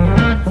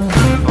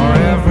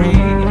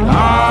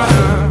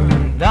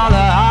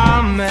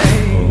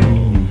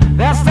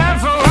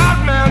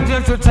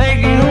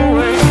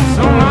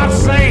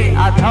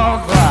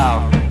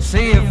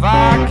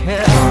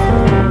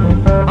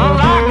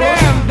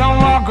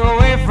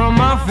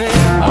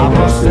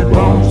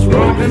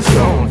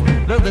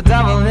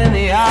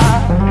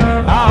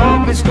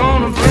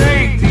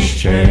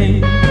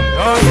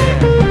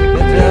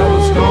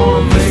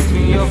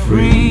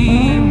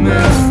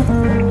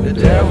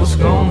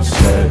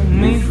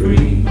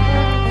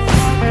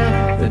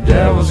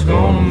devil's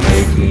gonna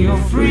make me a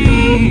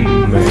free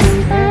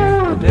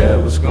man. The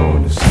devil's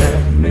gonna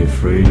set me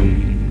free.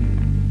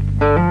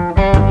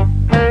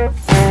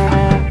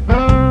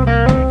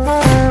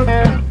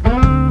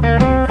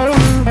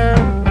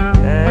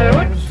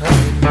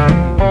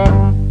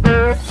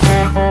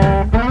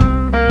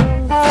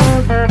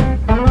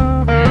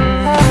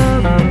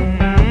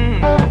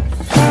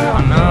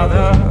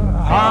 Another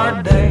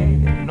hard day,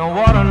 no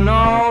water,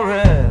 no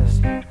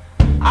rest.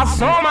 I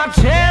saw my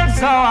chance,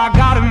 so I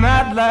got him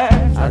at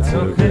last. I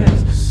took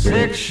his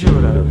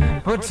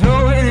 6-shooter, put 2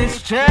 in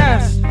his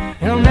chest.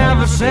 He'll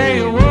never say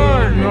a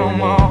word no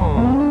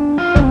more.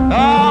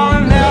 Oh,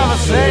 he'll never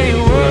say a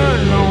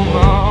word no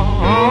more.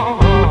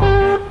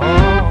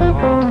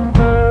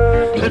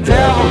 The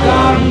devil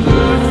got him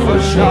good for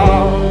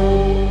sure.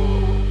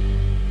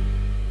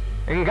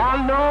 Ain't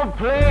got no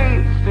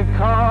place to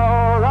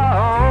call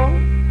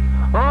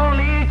home.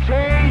 Only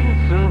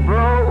chains and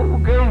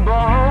broken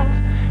bones.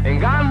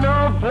 Ain't got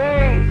no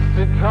place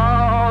to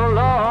call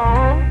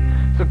home.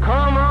 So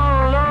come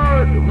on,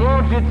 Lord,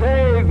 won't you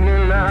take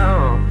me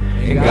now?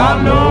 Ain't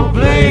got no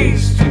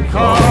place to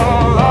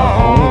call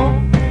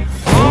home.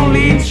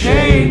 Only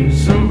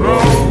chains and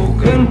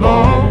broken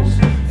bones.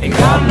 Ain't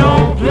got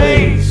no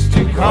place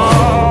to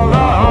call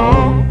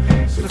home.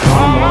 So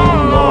come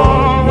on,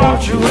 Lord,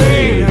 what you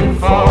waiting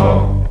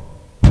for?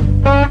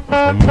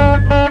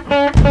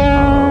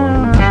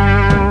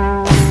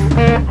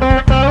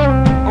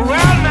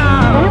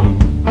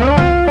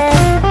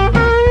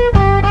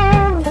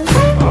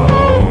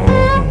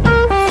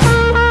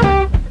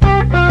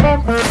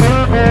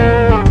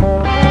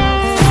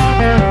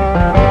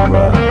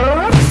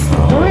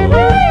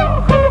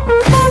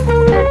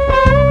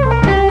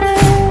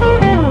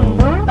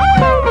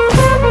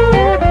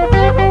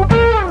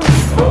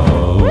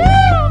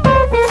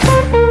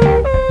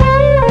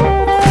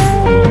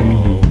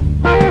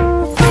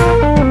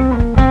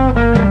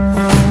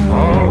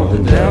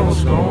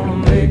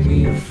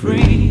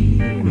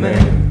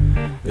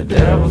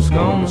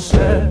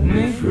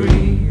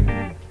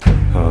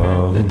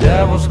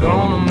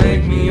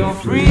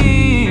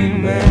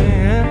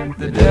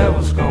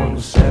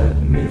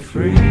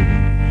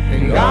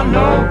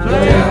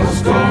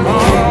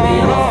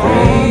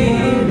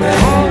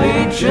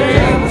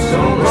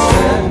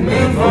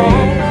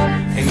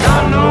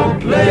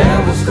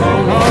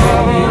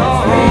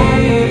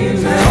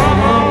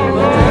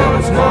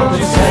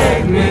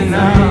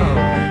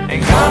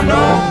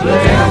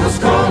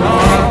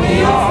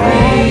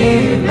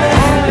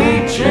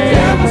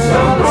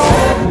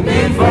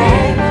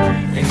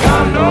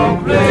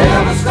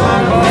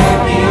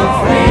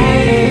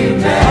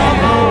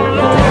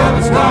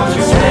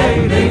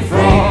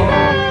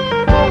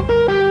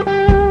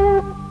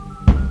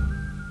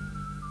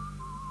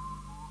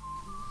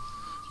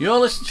 You're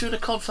listening to the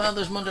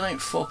Codfathers Monday Night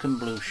Folk and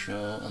Blues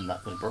Show, and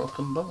that was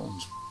Broken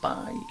Bones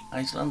by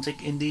Icelandic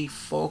indie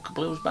folk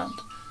blues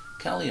band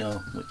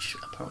Kaleo, which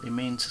apparently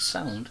means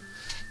sound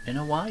in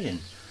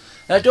Hawaiian.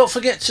 Don't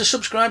forget to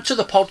subscribe to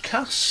the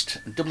podcast,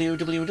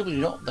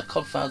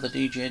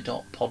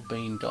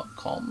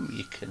 www.thecodfatherdj.podbean.com.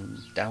 You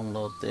can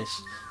download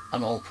this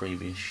and all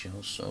previous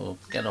shows, so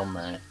get on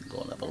there,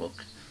 go and have a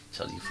look,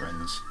 tell your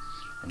friends,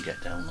 and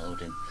get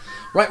downloading.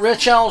 Right, Ray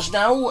Charles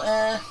now,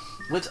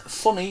 with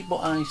Funny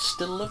But I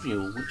Still Love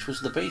You, which was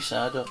the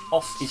B-side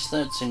off his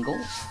third single,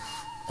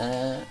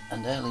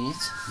 and early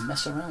hit,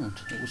 Mess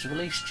Around. It was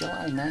released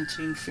July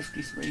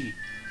 1953.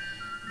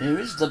 Here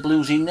is the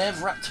bluesy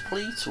nerve-wracked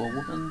plea to a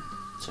woman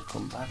to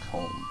come back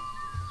home.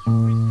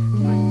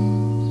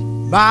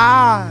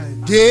 My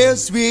dear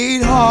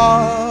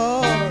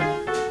sweetheart,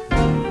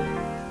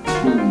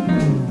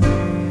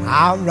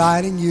 I'm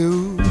writing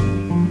you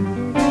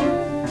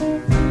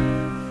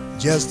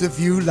just a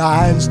few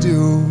lines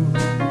to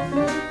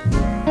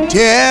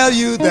tell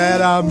you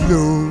that I'm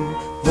blue,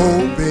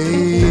 oh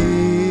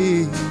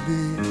baby,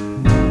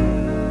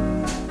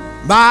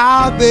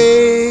 my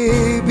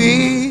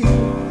baby.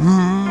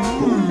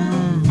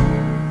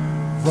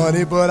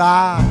 Funny, but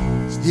I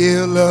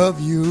still love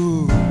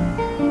you.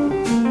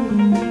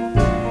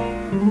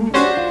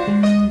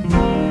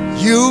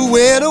 You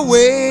went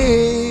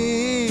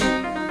away,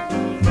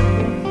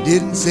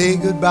 didn't say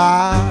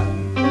goodbye,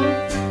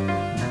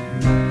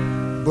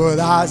 but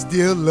I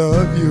still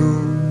love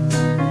you.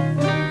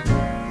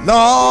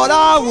 Lord,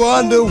 I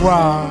wonder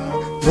why,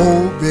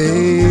 oh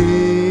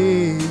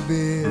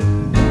baby,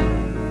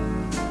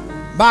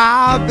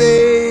 my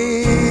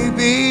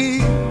baby.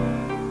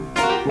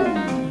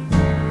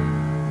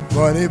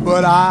 Funny,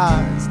 but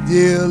I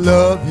still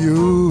love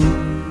you.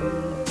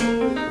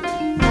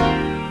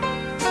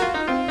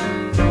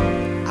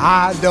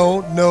 I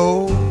don't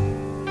know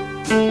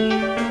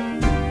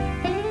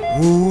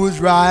who's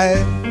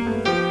right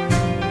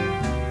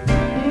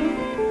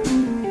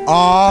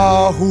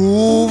or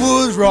who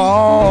was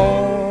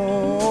wrong.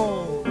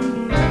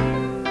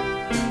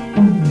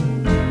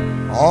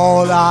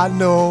 All I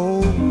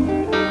know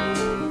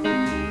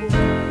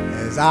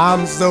is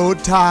I'm so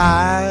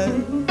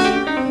tired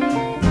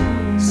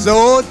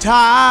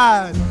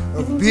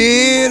of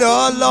being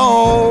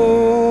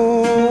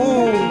alone.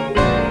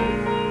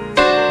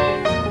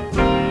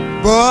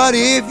 But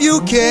if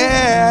you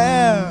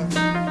care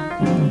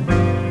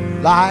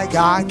like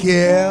I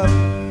care,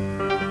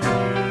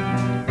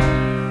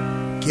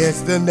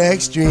 catch the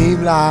next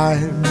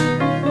streamline.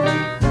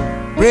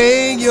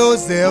 Bring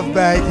yourself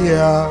back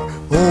here,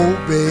 oh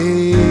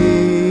baby,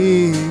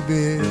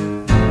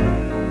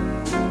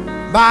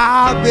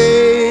 my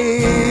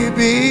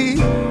baby.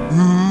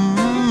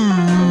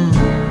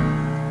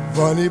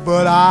 Funny,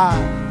 but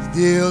I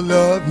still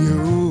love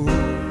you.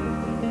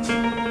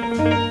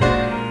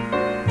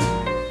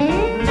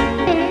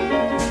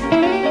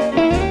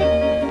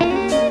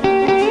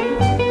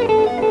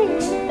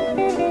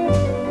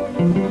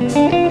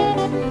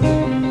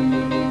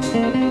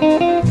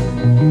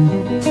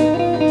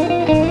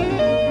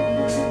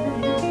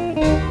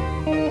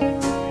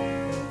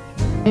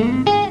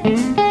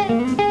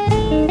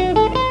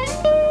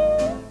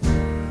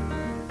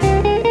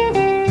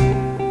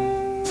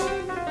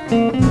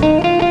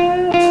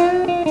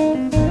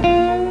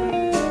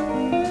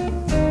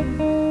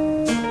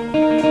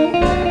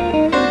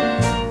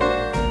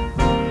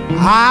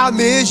 I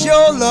miss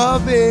your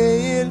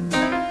loving,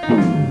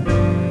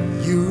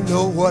 you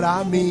know what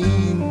I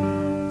mean.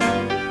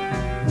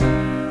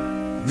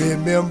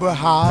 Remember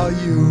how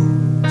you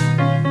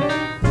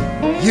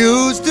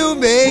used to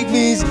make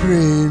me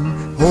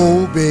scream,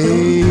 oh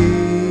baby,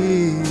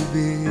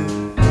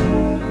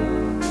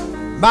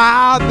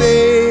 my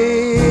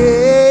baby.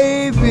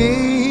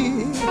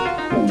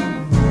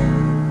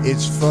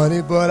 It's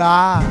funny, but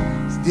I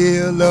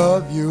still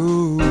love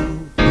you.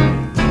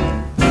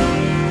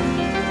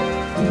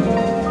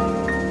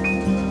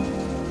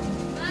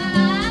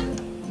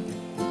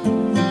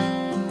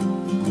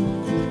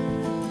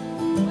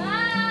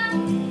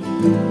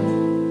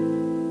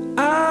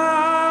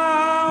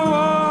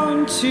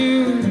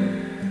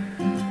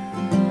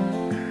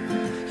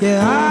 Yeah,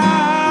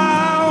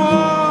 I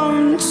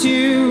want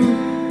you,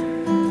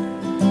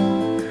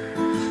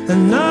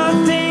 and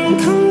nothing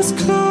comes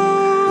close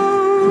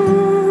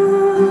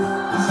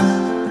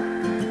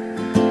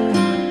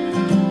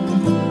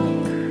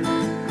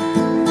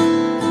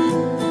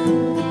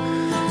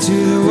to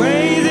the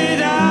way that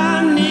I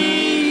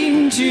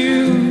need you.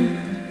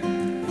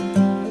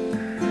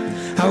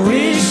 I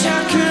wish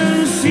I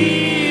could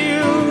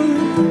feel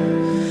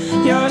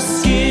your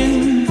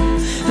skin,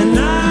 and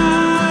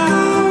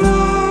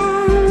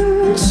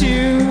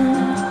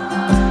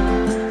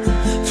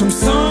from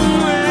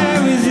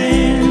somewhere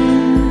within.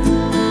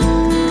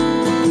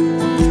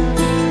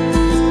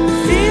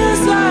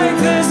 Feels like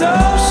there's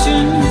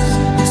oceans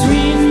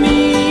between me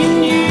and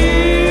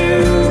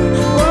you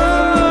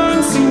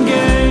once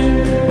again.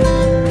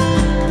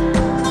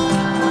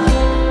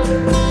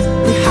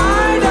 We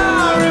hide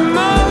our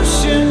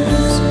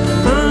emotions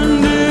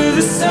under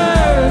the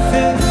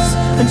surface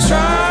and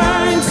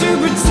trying to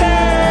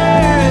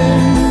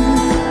pretend,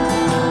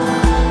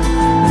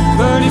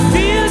 but it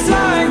feels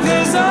like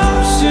there's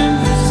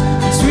oceans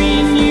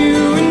between you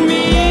and me.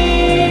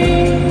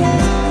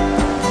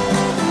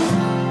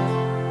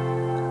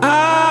 I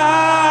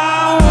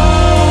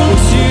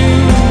want you,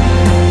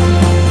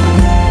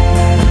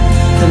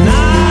 and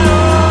I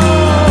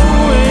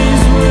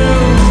always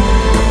will.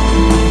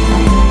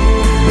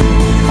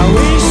 I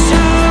wish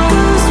I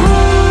was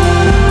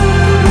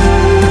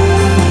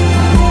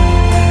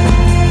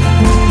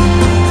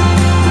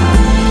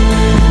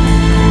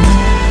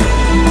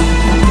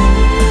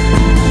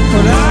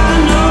but I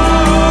know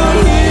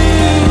you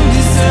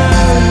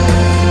deserve.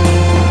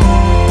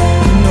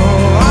 No,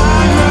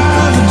 I'd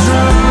rather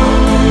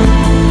drown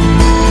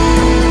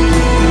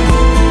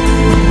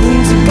than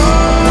to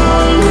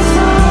burn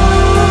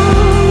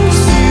without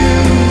you.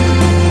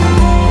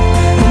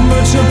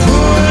 But you're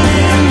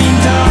pulling me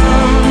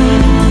down.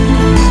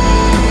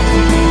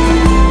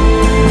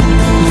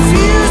 It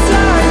feels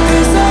like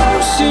there's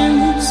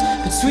oceans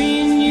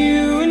between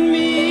you and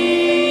me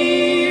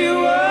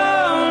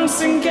once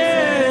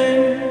again.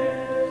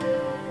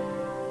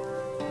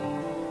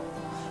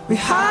 We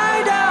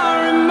hide our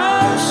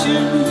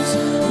emotions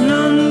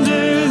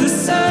under the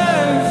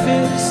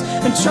surface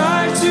and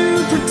try to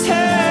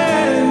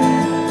pretend,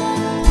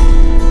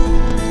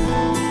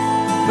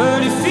 but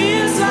it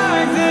feels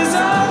like there's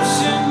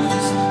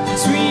oceans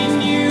between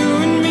you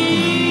and me.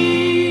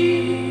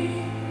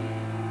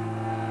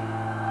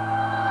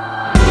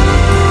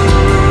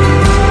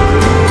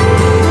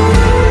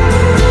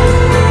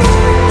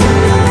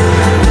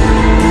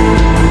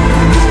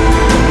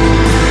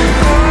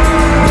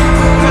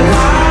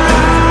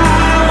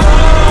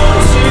 I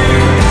want you.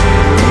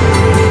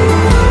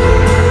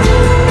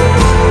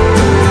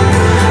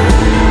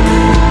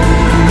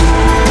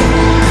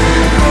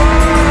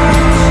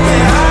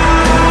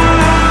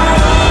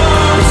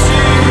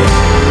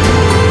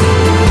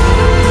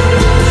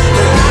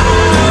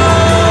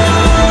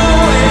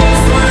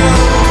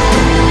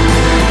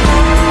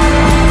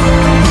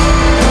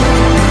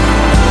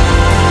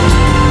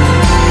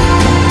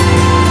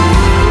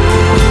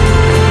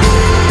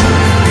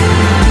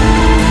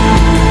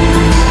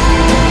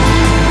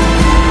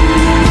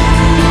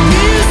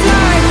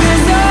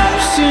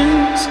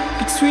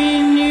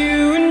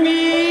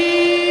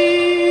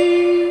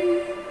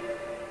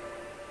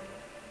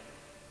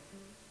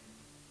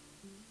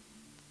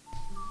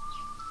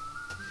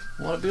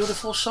 What a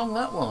beautiful song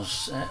that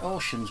was.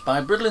 Oceans by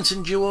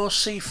Bridlington duo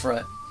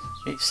Seafret.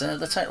 It's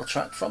the title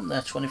track from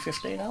their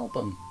 2015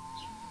 album.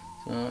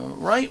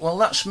 Right, well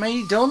that's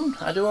me done.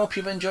 I do hope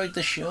you've enjoyed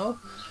the show.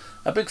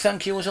 A big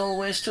thank you as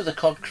always to the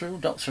Cod crew,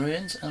 Dr.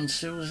 Ains and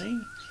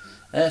Susie.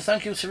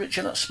 Thank you to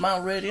Richard at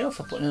Smile Radio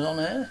for putting it on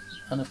air.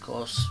 And of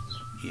course,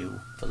 you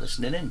for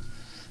listening in.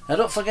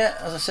 Don't forget,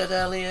 as I said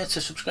earlier,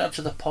 to subscribe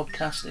to the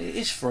podcast. It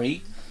is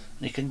free.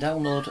 And you can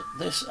download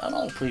this and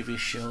all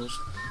previous shows.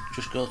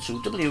 Just go to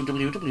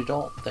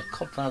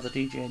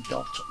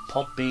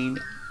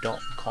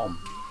www.thecodfatherdj.podbean.com.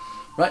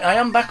 Right, I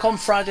am back on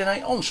Friday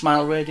night on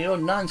Smile Radio,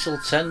 9 till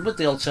 10 with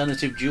the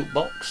Alternative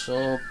Jukebox,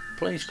 so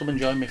please come and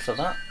join me for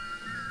that.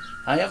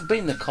 I have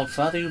been the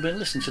Codfather. You've been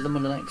listening to the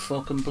Monday Night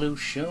Folk and Blues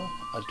Show,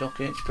 a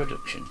Doc H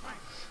production.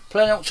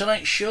 Playing out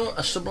tonight's show,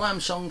 a sublime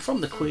song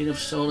from the Queen of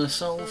Soul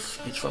herself.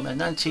 It's from her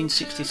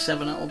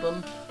 1967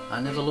 album,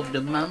 I Never Loved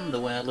a Man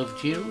the Way I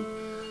Loved You,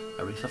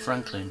 Aretha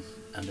Franklin,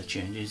 and the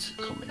change is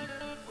coming.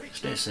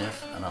 Stay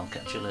safe, and I'll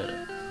catch you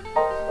later.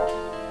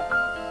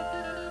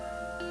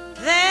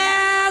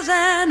 There's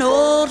an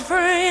old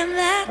friend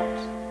that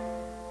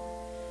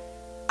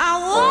I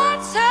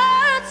once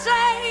heard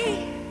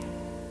say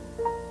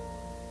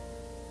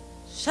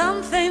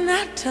something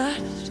that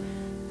touched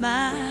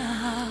my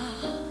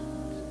heart,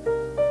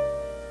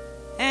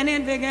 and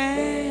it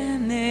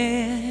began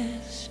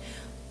this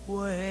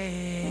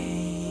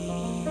way.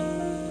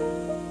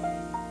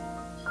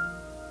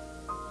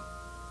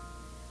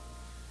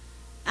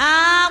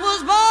 I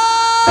was born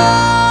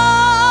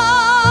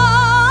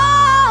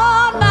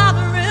by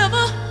the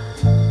river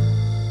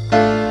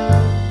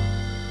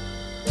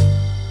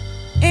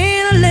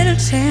in a little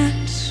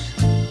tent,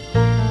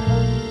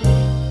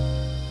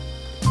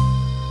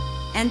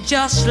 and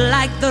just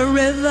like the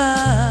river,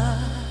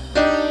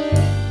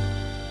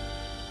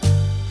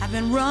 I've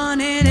been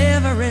running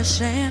ever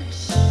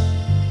since.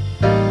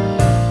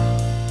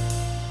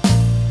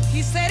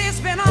 He said it's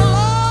been a long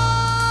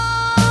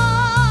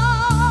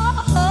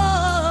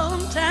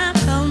time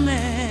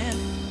coming,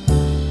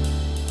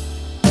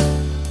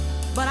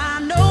 but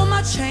I know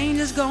my change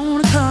is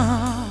gonna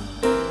come.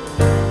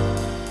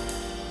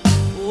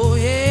 Oh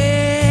yeah.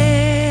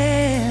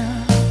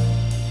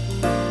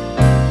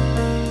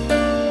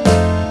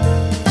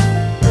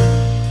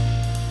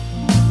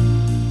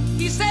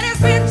 He said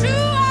it's been too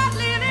hard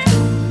living